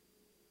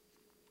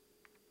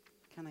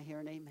 Can I hear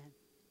an amen?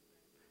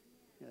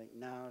 You're like,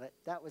 no,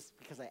 that was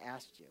because I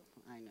asked you.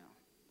 I know.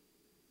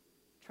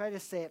 Try to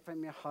say it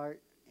from your heart.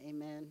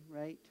 Amen,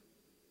 right?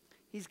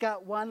 He's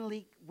got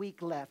 1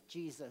 week left,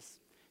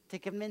 Jesus, to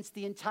convince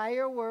the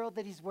entire world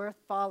that he's worth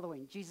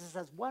following. Jesus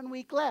has 1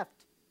 week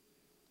left.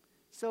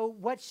 So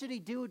what should he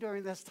do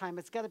during this time?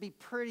 It's got to be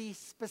pretty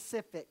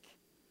specific.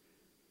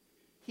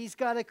 He's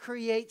got to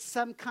create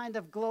some kind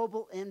of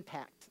global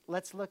impact.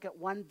 Let's look at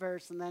one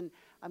verse, and then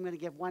I'm going to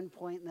give 1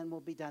 point, and then we'll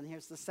be done.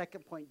 Here's the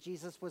second point.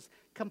 Jesus was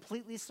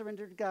completely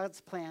surrendered to God's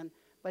plan,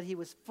 but he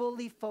was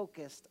fully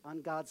focused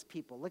on God's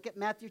people. Look at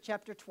Matthew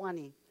chapter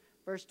 20,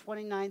 verse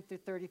 29 through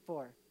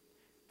 34.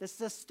 This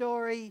is a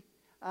story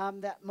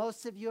that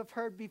most of you have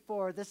heard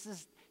before. This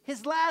is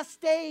his last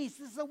days.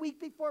 This is a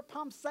week before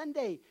Palm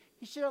Sunday.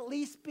 He should at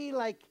least be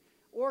like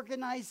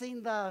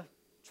organizing the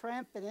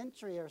triumphant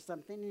entry or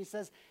something. And he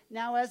says,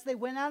 now as they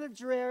went out of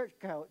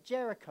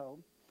Jericho,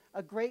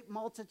 a great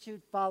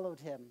multitude followed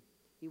him.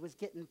 He was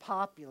getting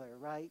popular,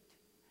 right?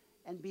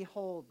 And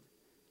behold,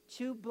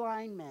 2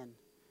 blind men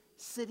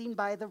sitting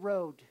by the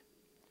road.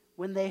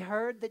 When they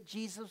heard that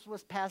Jesus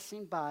was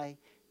passing by,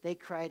 they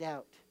cried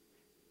out.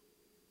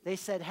 They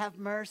said, have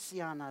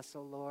mercy on us,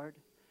 O Lord,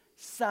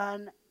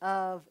 Son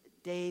of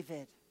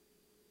David.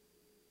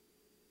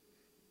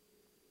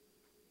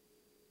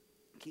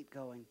 Keep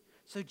going.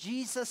 So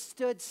Jesus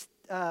stood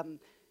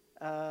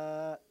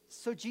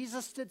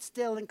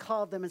still and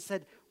called them and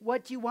said,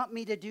 what do you want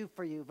me to do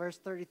for you? Verse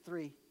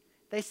 33.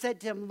 They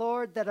said to him,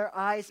 Lord, that our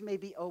eyes may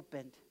be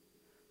opened.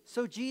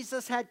 So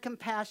Jesus had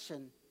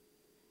compassion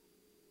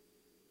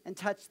and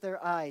touched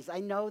their eyes.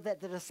 I know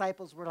that the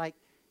disciples were like,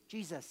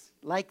 Jesus,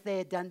 like they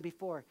had done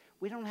before.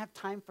 We don't have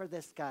time for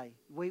this guy.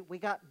 We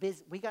got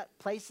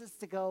places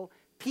to go,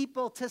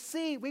 people to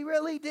see. We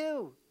really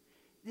do.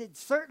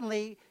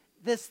 Certainly,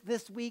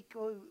 this week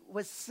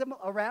was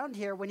around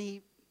here when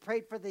he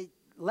prayed for the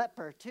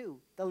leper too.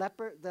 The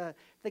leper,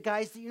 the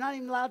guys that you're not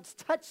even allowed to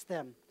touch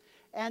them.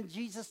 And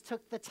Jesus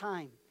took the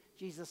time.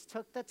 Jesus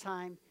took the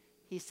time.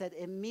 He said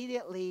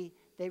immediately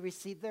they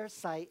received their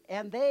sight,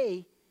 and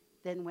they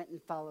then went and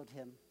followed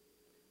him.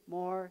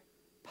 More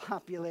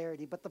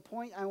popularity. But the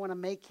point I want to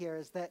make here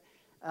is that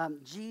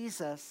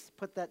Jesus,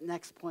 put that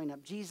next point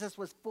up, Jesus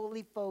was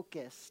fully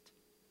focused.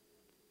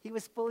 He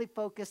was fully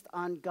focused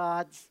on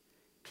God's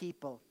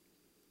people.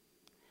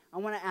 I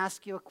want to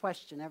ask you a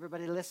question.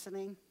 Everybody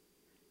listening?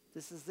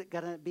 This is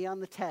going to be on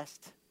the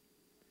test.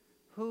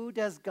 Who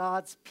does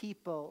God's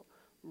people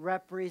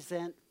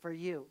represent for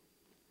you?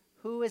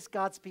 Who is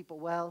God's people?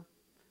 Well,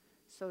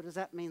 so does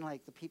that mean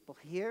like the people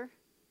here?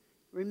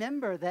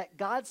 Remember that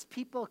God's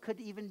people could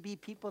even be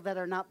people that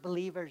are not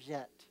believers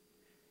yet.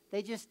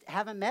 They just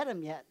haven't met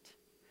him yet.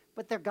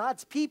 But they're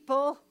God's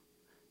people,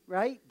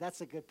 Right?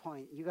 That's a good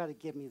point. You got to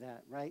give me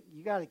that, right?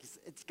 You got to,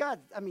 it's God.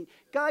 I mean,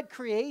 God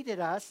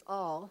created us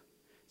all.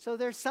 So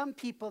there's some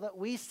people that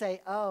we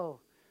say,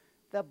 oh,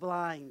 the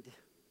blind,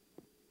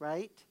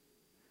 right?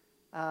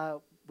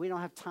 We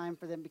don't have time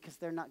for them because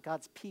they're not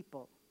God's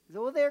people.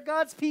 Well, they're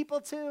God's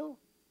people too.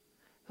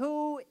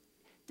 Who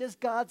does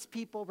God's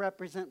people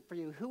represent for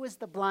you? Who is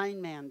the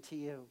blind man to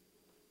you?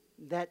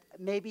 That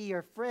maybe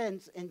your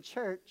friends in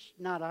church,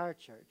 not our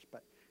church,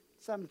 but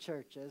some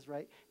churches,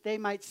 right? They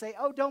might say,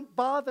 oh, don't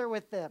bother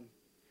with them.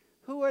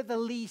 Who are the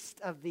least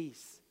of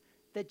these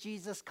that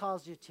Jesus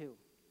calls you to?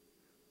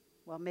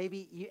 Well,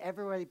 maybe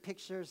everybody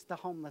pictures the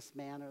homeless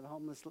man or the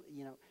homeless,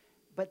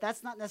 but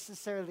that's not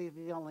necessarily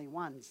the only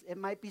ones. It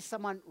might be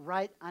someone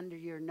right under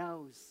your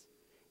nose.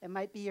 It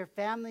might be your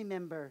family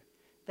member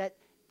that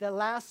the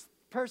last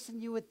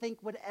person you would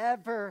think would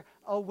ever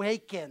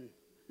awaken,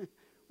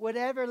 would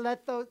ever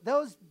let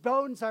those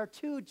bones are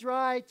too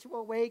dry to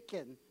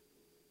awaken.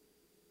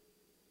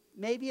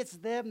 Maybe it's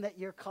them that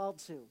you're called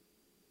to.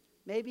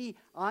 Maybe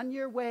on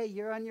your way,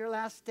 you're on your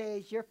last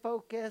stage, you're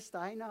focused.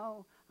 I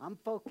know, I'm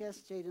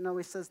focused. Jaden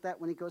always says that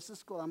when he goes to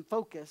school. I'm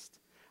focused.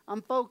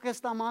 I'm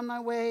focused. I'm on my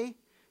way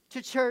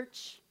to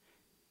church.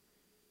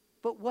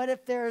 But what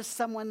if there is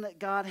someone that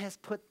God has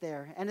put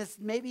there? And it's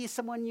maybe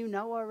someone you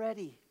know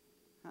already.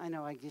 I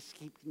know I just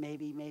keep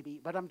maybe.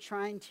 But I'm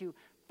trying to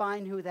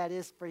find who that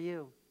is for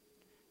you.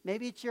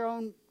 Maybe it's your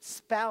own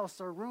spouse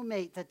or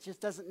roommate that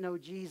just doesn't know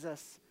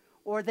Jesus.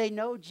 Or they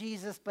know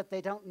Jesus, but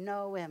they don't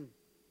know him.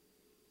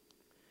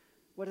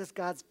 What does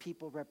God's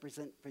people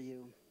represent for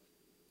you?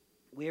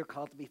 We are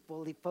called to be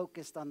fully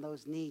focused on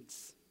those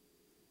needs.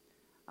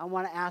 I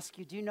want to ask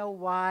you, do you know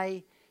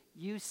why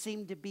you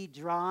seem to be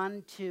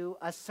drawn to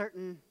a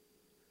certain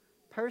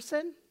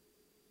person?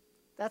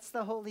 That's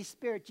the Holy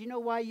Spirit. Do you know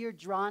why you're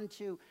drawn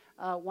to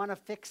want to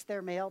fix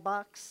their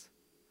mailbox?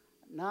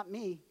 Not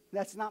me.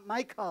 That's not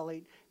my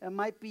calling. It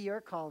might be your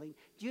calling.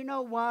 Do you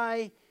know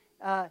why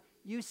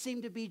you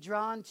seem to be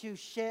drawn to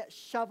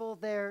shovel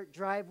their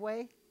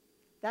driveway?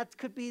 That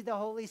could be the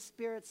Holy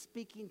Spirit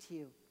speaking to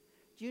you.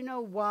 Do you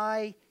know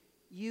why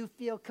you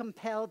feel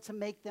compelled to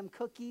make them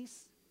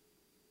cookies?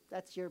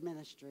 That's your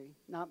ministry,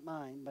 not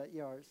mine, but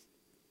yours.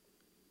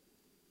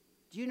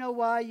 Do you know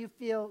why you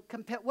feel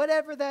compelled?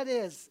 Whatever that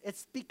is,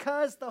 it's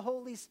because the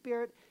Holy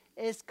Spirit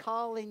is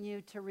calling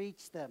you to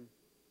reach them.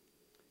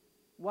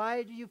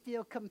 Why do you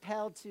feel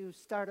compelled to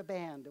start a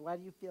band? Why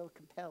do you feel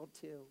compelled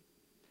to?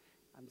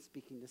 I'm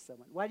speaking to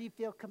someone. Why do you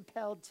feel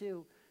compelled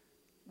to?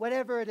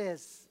 Whatever it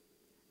is.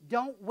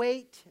 Don't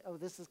wait. Oh,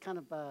 this is kind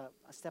of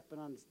stepping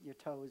on your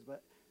toes,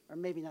 or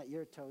maybe not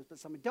your toes, but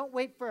someone. Don't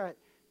wait for a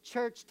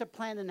church to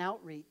plan an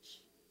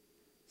outreach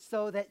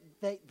so that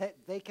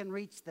they can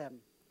reach them.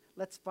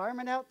 Let's farm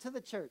it out to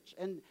the church.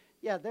 And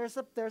yeah, there's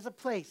a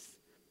place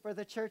for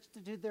the church to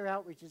do their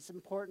outreach. It's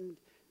important.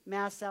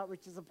 Mass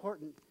outreach is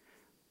important.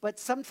 But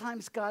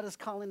sometimes God is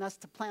calling us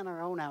to plan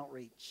our own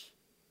outreach.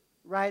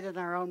 Right in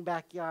our own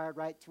backyard,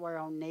 right to our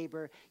own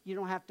neighbor. You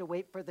don't have to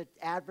wait for the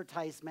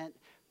advertisement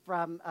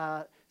from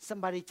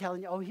somebody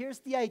telling you, oh, here's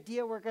the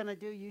idea we're going to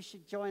do. You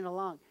should join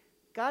along.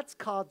 God's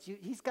called you.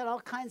 He's got all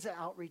kinds of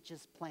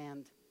outreaches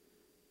planned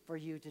for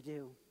you to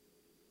do.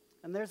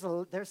 And there's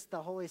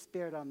the Holy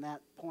Spirit on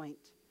that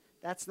point.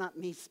 That's not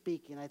me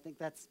speaking. I think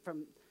that's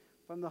from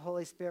the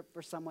Holy Spirit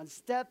for someone.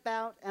 Step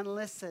out and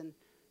listen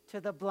to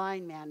the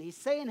blind man. He's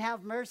saying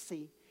have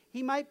mercy.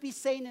 He might be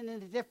saying it in a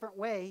different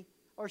way,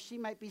 or she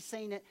might be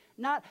saying it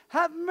not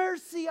have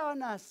mercy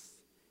on us.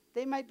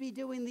 They might be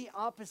doing the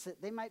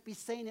opposite. They might be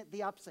saying it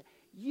the opposite.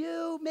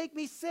 You make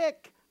me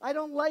sick. I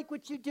don't like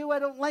what you do. I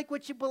don't like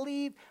what you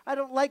believe. I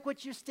don't like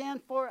what you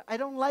stand for. I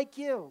don't like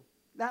you.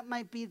 That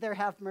might be their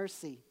have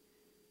mercy.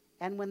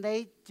 And when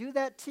they do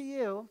that to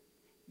you,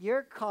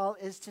 your call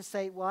is to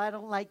say, well, I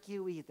don't like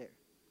you either,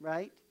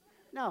 right?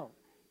 No,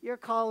 your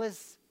call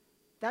is,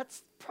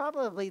 that's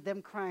probably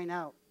them crying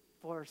out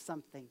for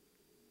something.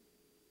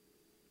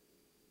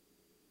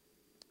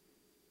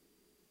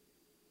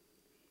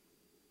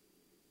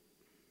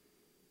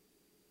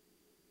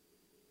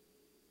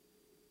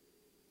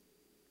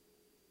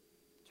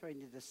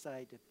 Trying to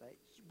decide if I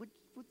would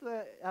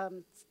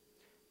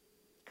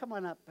come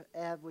on up,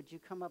 Ev. Would you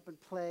come up and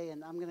play?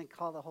 And I'm going to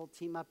call the whole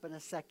team up in a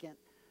second.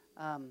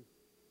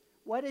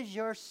 What is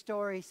your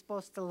story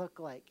supposed to look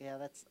like? Yeah,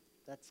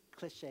 that's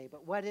cliche.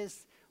 But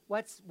what's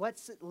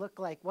it look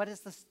like? What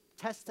is the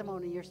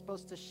testimony you're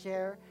supposed to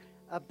share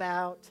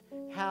about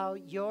how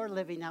you're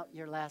living out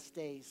your last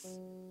days?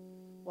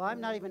 Well,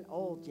 I'm not even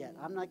old yet.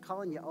 I'm not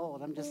calling you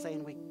old. I'm just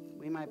saying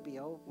we might be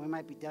old. We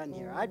might be done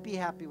here. I'd be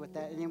happy with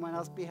that. Anyone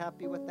else be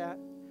happy with that?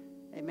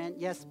 Amen.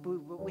 Yes,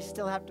 we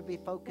still have to be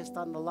focused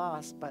on the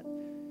lost, but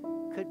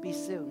could be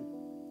soon.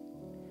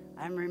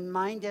 I'm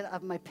reminded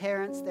of my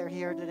parents. They're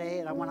here today,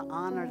 and I want to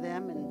honor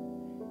them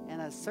in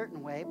a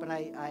certain way, but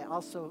I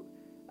also,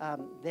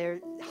 they're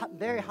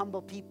very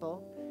humble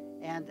people,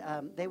 and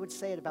they would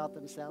say it about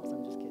themselves.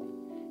 I'm just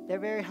kidding. They're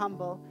very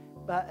humble.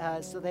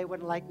 But so they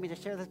wouldn't like me to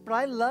share this. But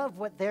I love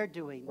what they're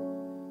doing.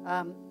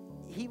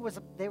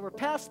 They were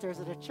pastors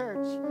at a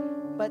church,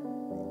 but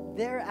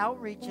their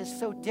outreach is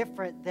so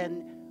different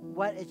than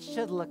what it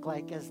should look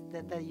like as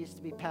that they used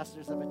to be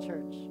pastors of a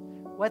church.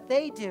 What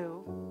they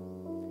do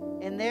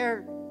in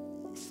their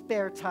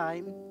spare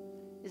time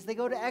is they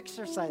go to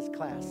exercise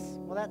class.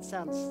 Well, that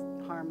sounds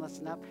harmless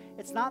enough.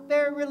 It's not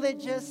very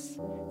religious.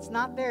 It's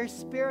not very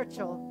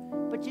spiritual.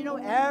 But you know,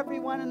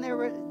 everyone in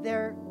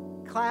their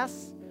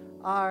class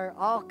are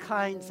all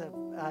kinds of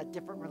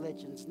different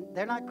religions.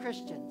 They're not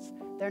Christians.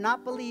 They're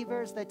not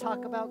believers. They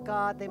talk about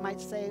God. They might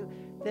say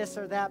this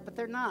or that, but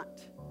they're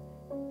not.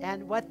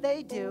 And what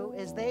they do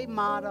is they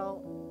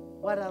model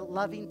what a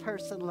loving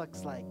person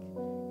looks like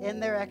in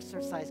their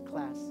exercise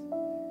class.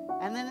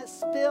 And then it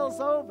spills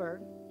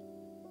over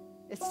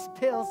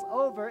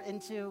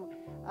into,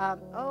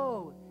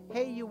 oh,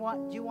 hey, do you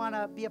want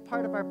to be a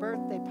part of our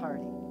birthday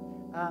party?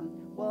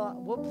 Well,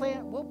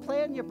 we'll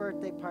plan your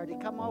birthday party.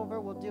 Come over.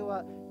 We'll do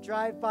a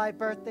drive-by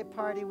birthday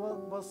party.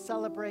 We'll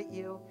celebrate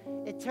you.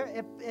 It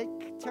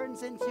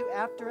turns into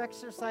after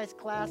exercise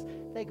class,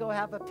 they go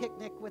have a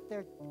picnic with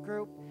their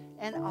group,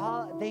 and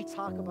they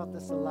talk about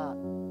this a lot.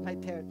 My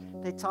parents,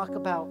 they talk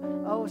about,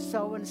 oh,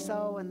 so and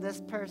so and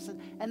this person,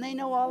 and they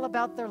know all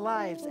about their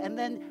lives. And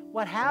then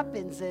what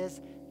happens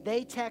is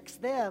they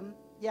text them.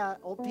 Yeah,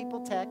 old people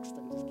text.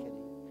 I'm just kidding.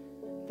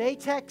 They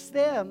text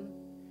them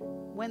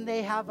when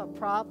they have a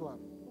problem.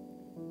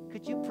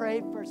 Could you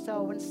pray for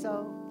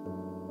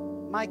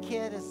so-and-so? My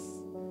kid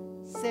is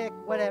sick,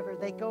 whatever.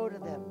 They go to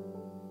them.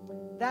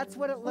 That's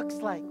what it looks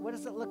like. What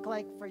does it look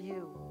like for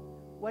you?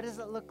 What does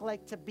it look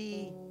like to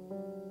be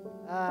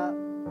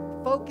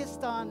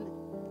focused on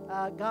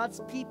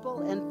God's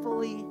people and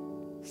fully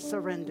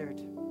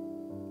surrendered?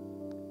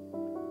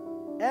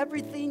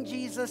 Everything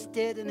Jesus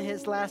did in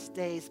his last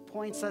days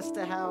points us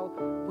to how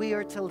we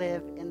are to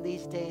live in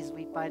these days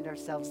we find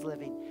ourselves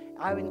living.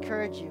 I would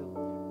encourage you,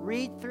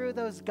 read through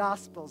those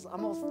Gospels.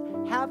 Almost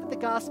half of the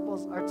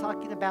Gospels are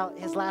talking about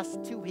his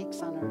last 2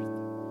 weeks on earth.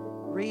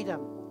 Read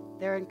them.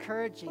 They're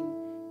encouraging.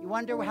 You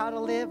wonder how to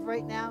live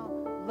right now?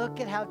 Look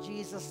at how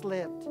Jesus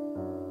lived.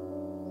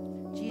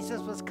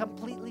 Jesus was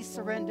completely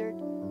surrendered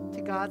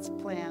to God's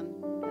plan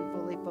and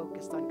fully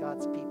focused on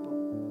God's people.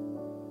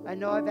 I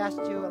know I've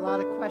asked you a lot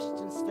of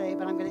questions today,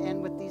 but I'm going to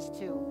end with these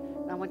two,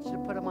 and I want you to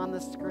put them on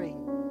the screen.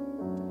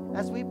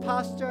 As we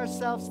posture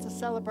ourselves to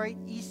celebrate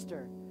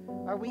Easter,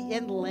 are we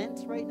in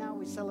Lent right now? Are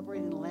we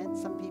celebrating Lent?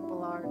 Some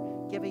people are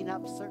giving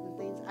up certain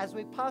things. As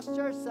we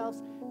posture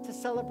ourselves to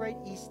celebrate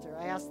Easter,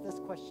 I ask this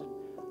question.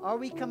 Are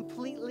we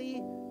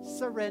completely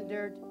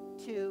surrendered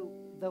to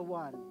the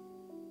one?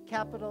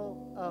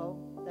 Capital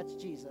O, that's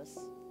Jesus.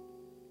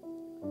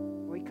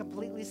 Are we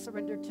completely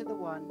surrendered to the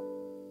one?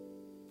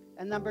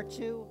 And number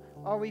two,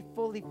 are we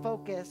fully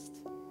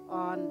focused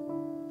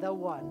on the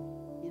one?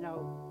 You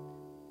know,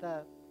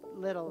 the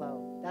little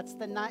o. That's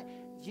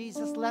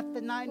Jesus left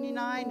the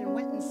 99 and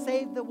went and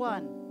saved the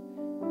one.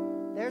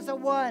 There's a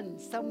one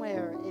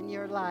somewhere in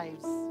your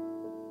lives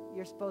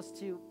you're supposed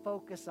to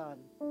focus on.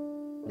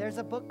 There's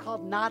a book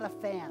called Not a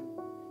Fan.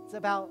 It's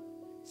about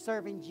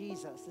serving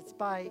Jesus. It's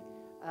by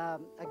a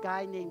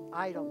guy named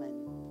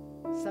Idleman,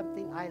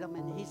 something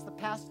Idleman. He's the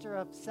pastor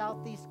of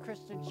Southeast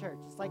Christian Church.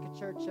 It's like a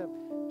church of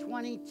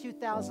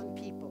 22,000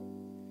 people.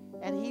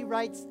 And he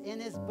writes in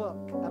his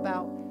book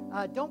about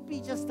don't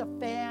be just a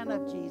fan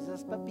of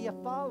Jesus, but be a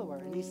follower.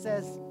 And he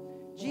says,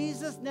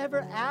 Jesus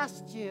never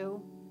asked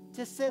you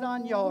to sit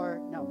on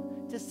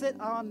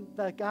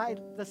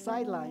the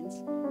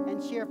sidelines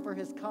and cheer for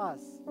his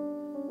cause.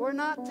 We're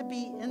not to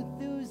be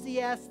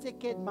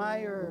enthusiastic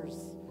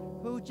admirers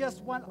who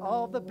just want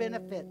all the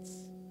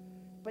benefits,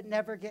 but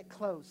never get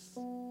close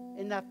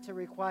enough to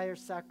require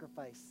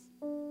sacrifice.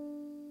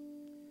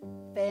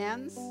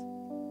 Fans,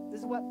 this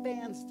is what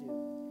fans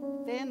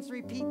do. Fans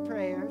repeat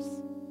prayers.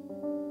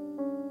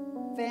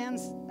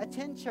 Fans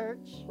attend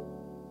church.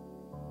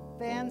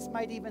 Fans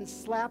might even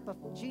slap a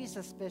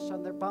Jesus fish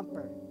on their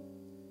bumper.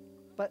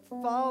 But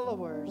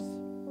followers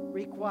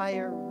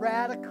require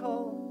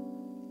radical,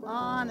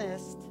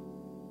 honest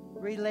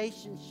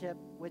relationship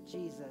with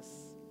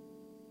Jesus.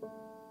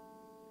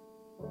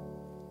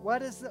 What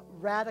does a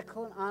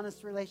radical and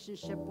honest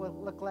relationship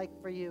look like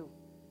for you?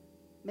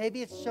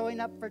 Maybe it's showing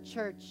up for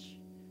church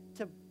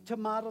to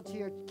model to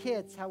your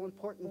kids how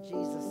important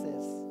Jesus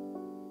is.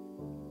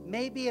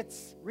 Maybe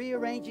it's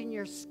rearranging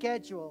your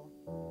schedule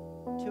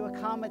to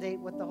accommodate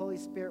what the Holy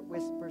Spirit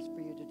whispers for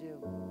you to do.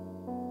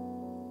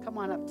 Come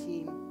on up,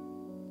 team.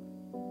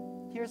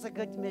 Here's a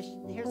good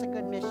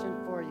mission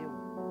for you.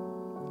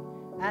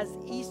 As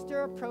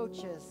Easter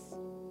approaches,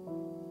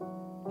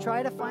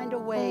 try to find a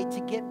way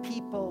to get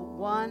people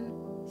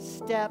one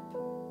step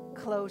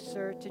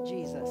closer to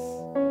Jesus.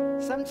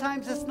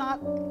 Sometimes it's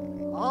not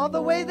all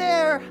the way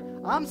there.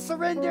 I'm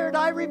surrendered.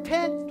 I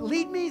repent.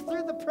 Lead me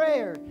through the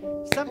prayer.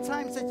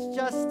 Sometimes it's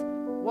just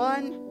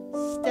one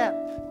step.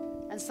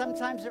 And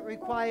sometimes it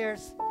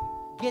requires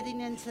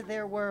getting into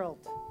their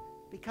world,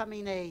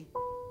 becoming a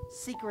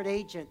secret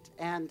agent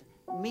and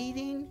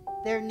meeting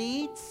their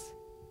needs,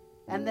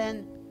 and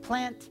then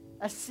plant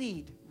a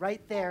seed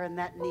right there in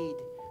that need.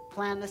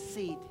 Plant a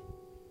seed.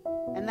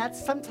 And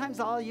that's sometimes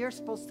all you're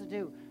supposed to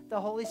do.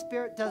 The Holy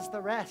Spirit does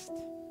the rest.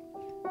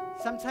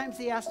 Sometimes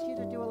he asks you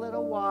to do a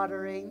little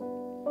watering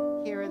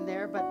here and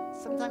there, but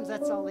sometimes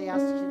that's all he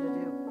asks you to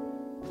do.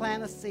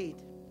 Plant a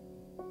seed.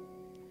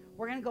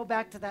 We're going to go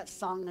back to that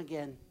song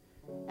again.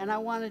 And I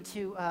wanted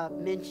to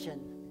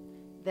mention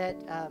that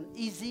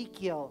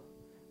Ezekiel,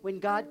 when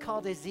God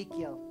called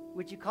Ezekiel,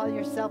 would you call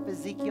yourself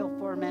Ezekiel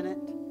for a minute?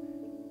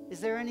 Is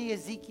there any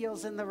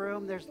Ezekiels in the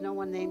room? There's no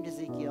one named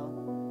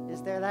Ezekiel.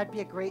 Is there? That'd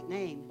be a great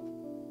name.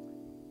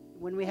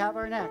 When we have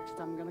our next,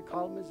 I'm going to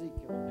call him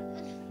Ezekiel.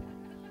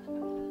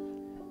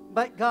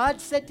 But God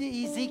said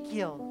to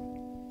Ezekiel,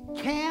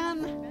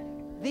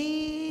 can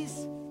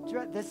these,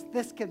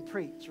 this can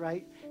preach,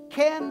 right?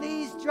 Can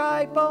these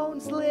dry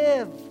bones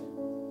live?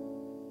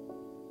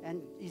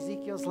 And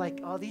Ezekiel's like,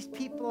 oh, these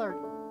people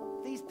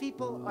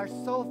are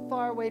so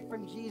far away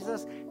from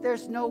Jesus,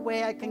 there's no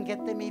way I can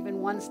get them even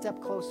one step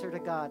closer to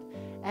God.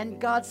 And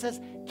God says,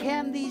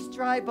 can these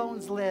dry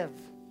bones live?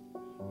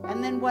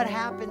 And then what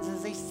happens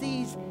is he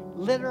sees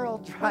literal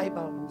dry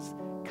bones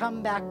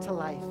come back to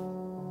life.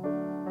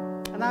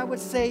 And I would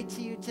say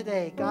to you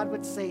today, God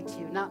would say to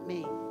you, not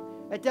me,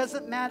 it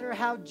doesn't matter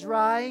how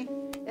dry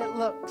it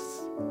looks.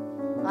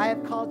 I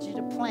have called you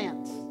to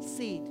plant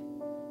seed,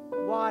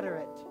 water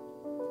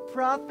it,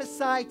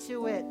 prophesy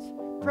to it.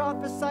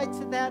 Prophesy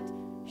to that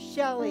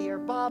Shelly or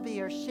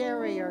Bobby or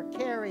Sherry or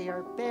Carrie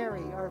or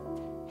Barry or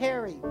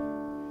Harry.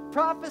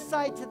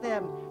 Prophesy to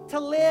them to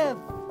live.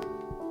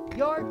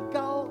 Your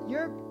goal,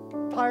 your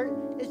part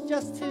is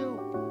just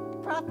to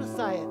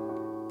prophesy it.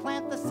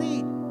 Plant the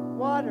seed,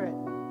 water it.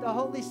 The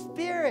Holy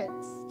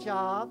Spirit's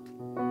job,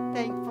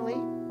 thankfully,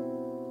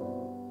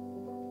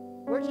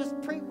 we're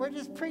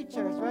just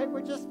preachers, right?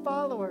 We're just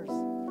followers.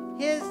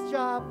 His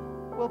job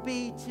will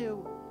be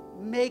to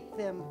make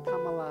them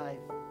come alive.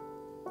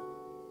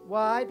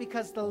 Why?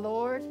 Because the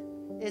Lord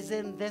is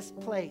in this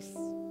place.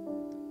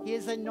 He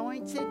has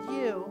anointed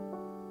you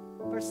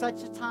for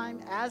such a time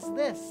as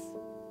this.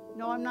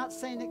 No, I'm not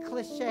saying it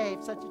cliche,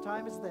 such a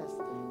time as this.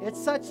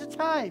 It's such a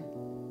time.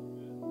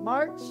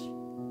 March,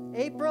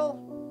 April,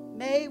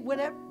 May,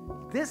 whatever.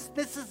 This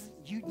is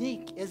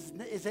unique, is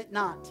it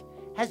not?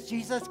 Has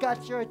Jesus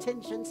got your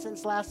attention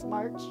since last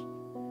March?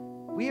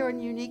 We are in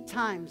unique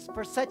times.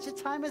 For such a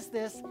time as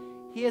this,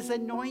 he has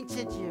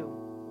anointed you.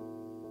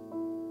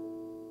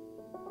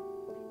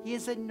 He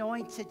has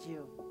anointed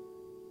you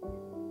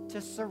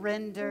to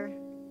surrender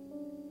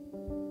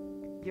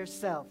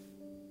yourself.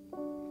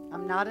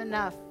 I'm not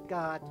enough,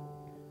 God.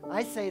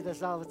 I say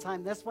this all the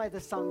time. That's why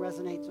this song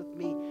resonates with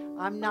me.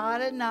 I'm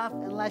not enough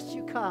unless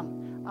you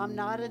come. I'm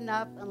not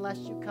enough unless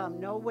you come.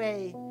 No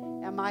way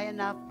am I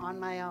enough on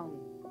my own.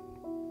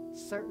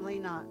 Certainly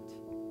not.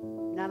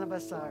 None of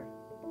us are.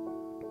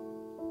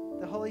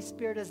 The Holy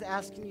Spirit is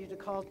asking you to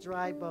call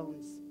dry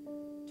bones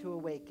to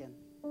awaken.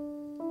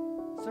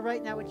 So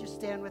right now, would you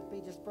stand with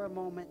me just for a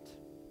moment?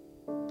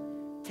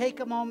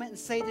 Take a moment and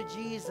say to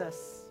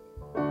Jesus,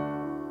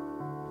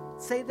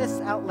 say this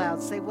out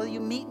loud. Say, will you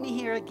meet me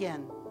here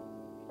again?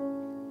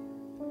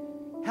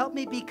 Help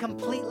me be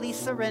completely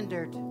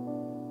surrendered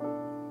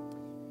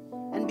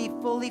and be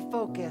fully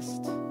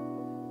focused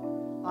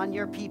on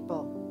your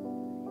people.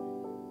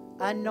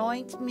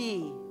 Anoint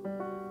me,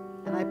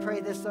 and I pray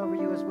this over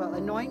you as well.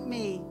 Anoint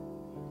me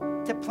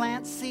to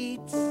plant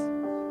seeds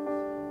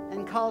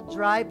and call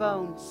dry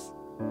bones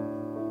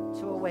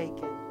to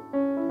awaken.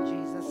 In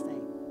Jesus' name.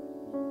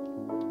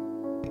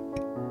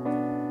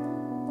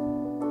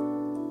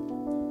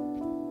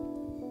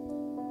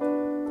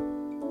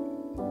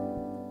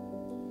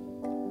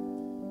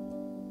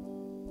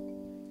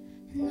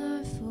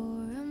 Not for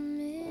a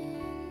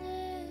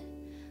minute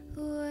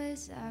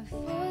was I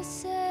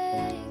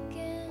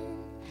forsaken.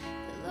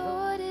 The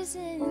Lord is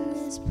in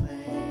this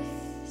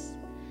place.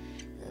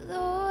 The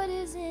Lord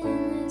is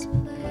in this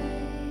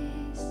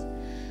place.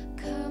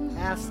 Come,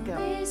 Ask Him.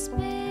 Holy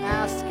Spirit.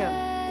 Ask Him.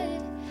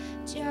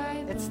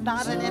 It's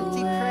not an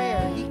empty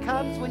prayer. He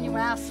comes when you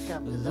ask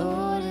Him. The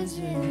Lord is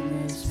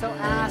in this So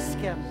ask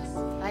Him.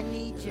 I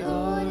need you.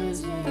 Lord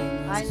is in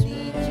I this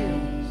need you.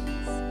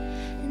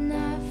 And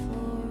not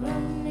for a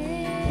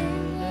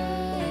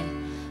minute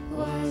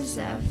was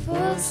I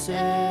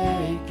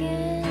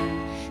forsaken.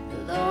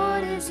 The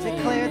Lord is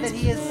Declare in that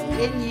this He is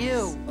place. in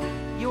you.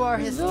 You are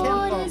His The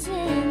Lord temple. is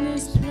in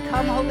this place.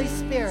 Come, Holy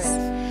Spirit.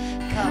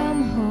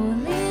 Come,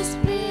 Holy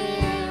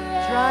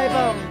Spirit. Dry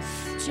bones.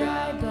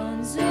 Dry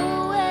bones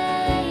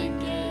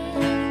awaken.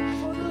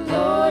 The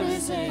Lord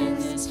is in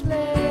this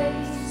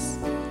place.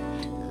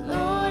 The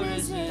Lord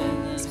is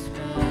in this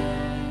place.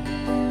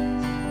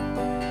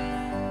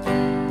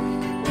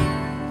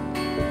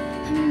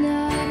 I'm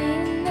not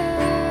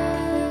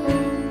enough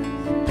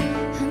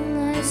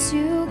unless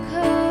you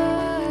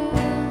come.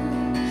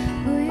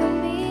 Will you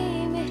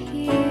meet me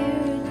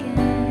here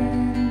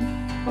again?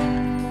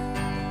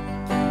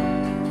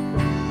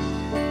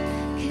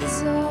 'Cause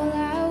all I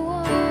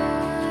want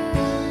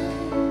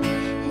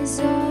is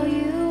all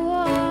you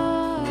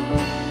are.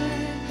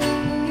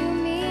 Will you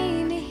meet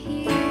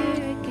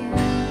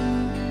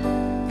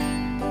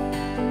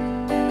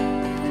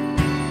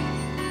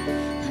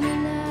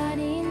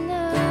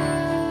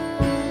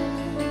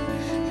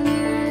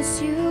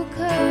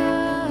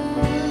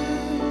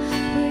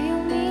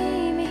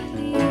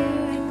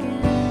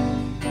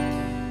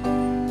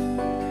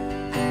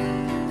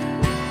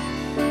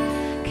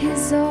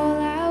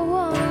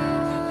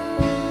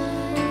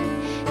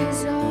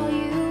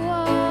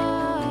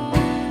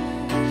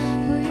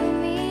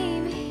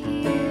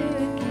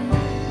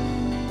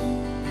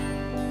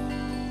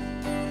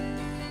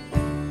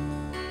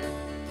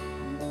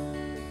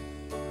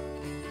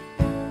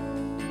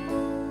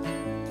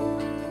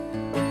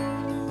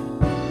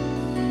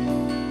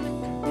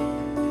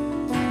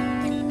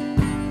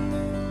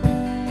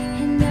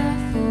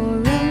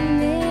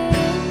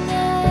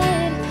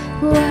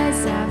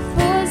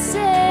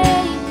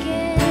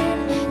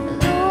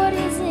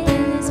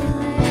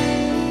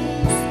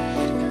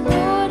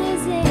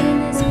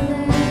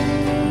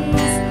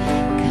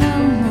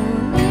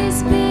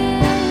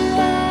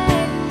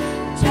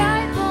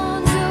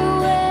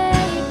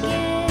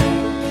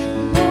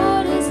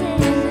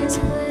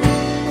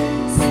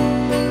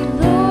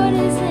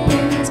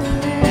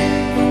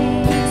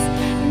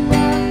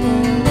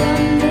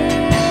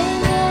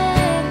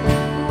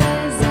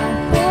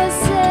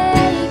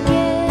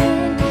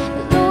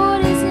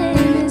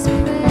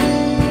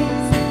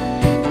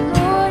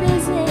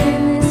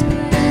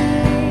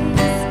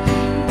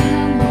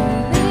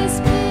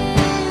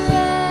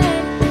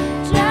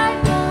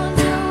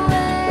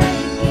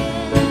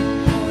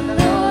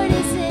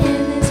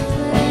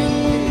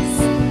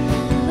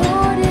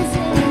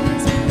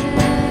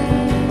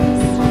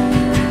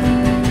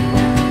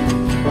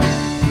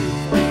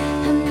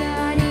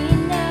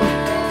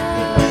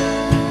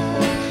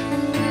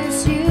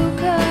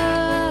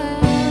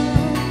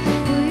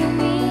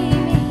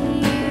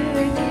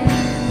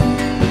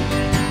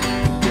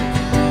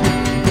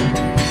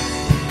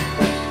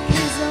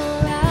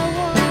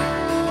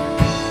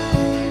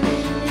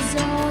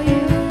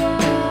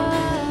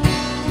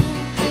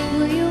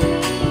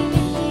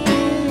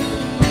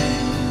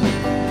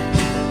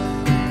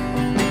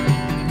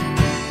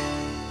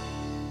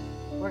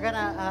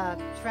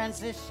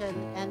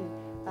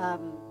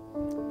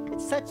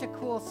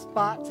cool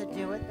spot to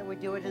do it, that we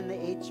do it in the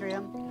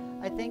atrium.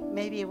 I think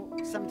maybe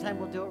sometime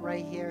we'll do it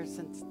right here,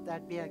 since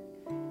that'd be a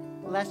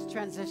less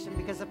transition,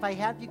 because if I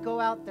have you go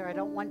out there, I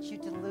don't want you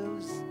to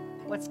lose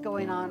what's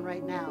going on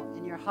right now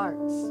in your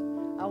hearts.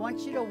 I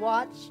want you to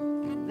watch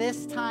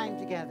this time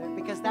together,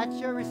 because that's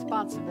your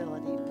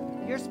responsibility.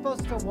 You're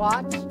supposed to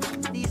watch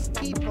these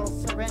people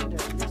surrender.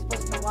 You're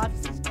supposed to watch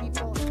these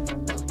people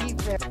leave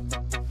their...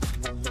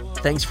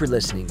 Thanks for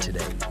listening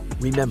today.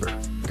 Remember,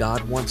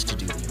 God wants to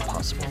do the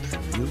impossible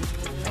through you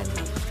and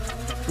me.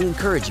 We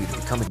encourage you to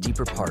become a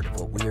deeper part of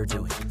what we are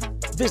doing.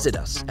 Visit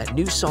us at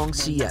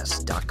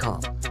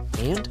newsongcs.com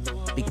and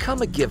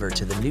become a giver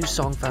to the New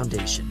Song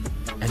Foundation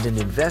and an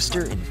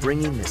investor in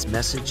bringing this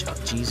message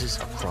of Jesus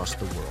across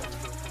the world.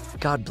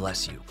 God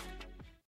bless you.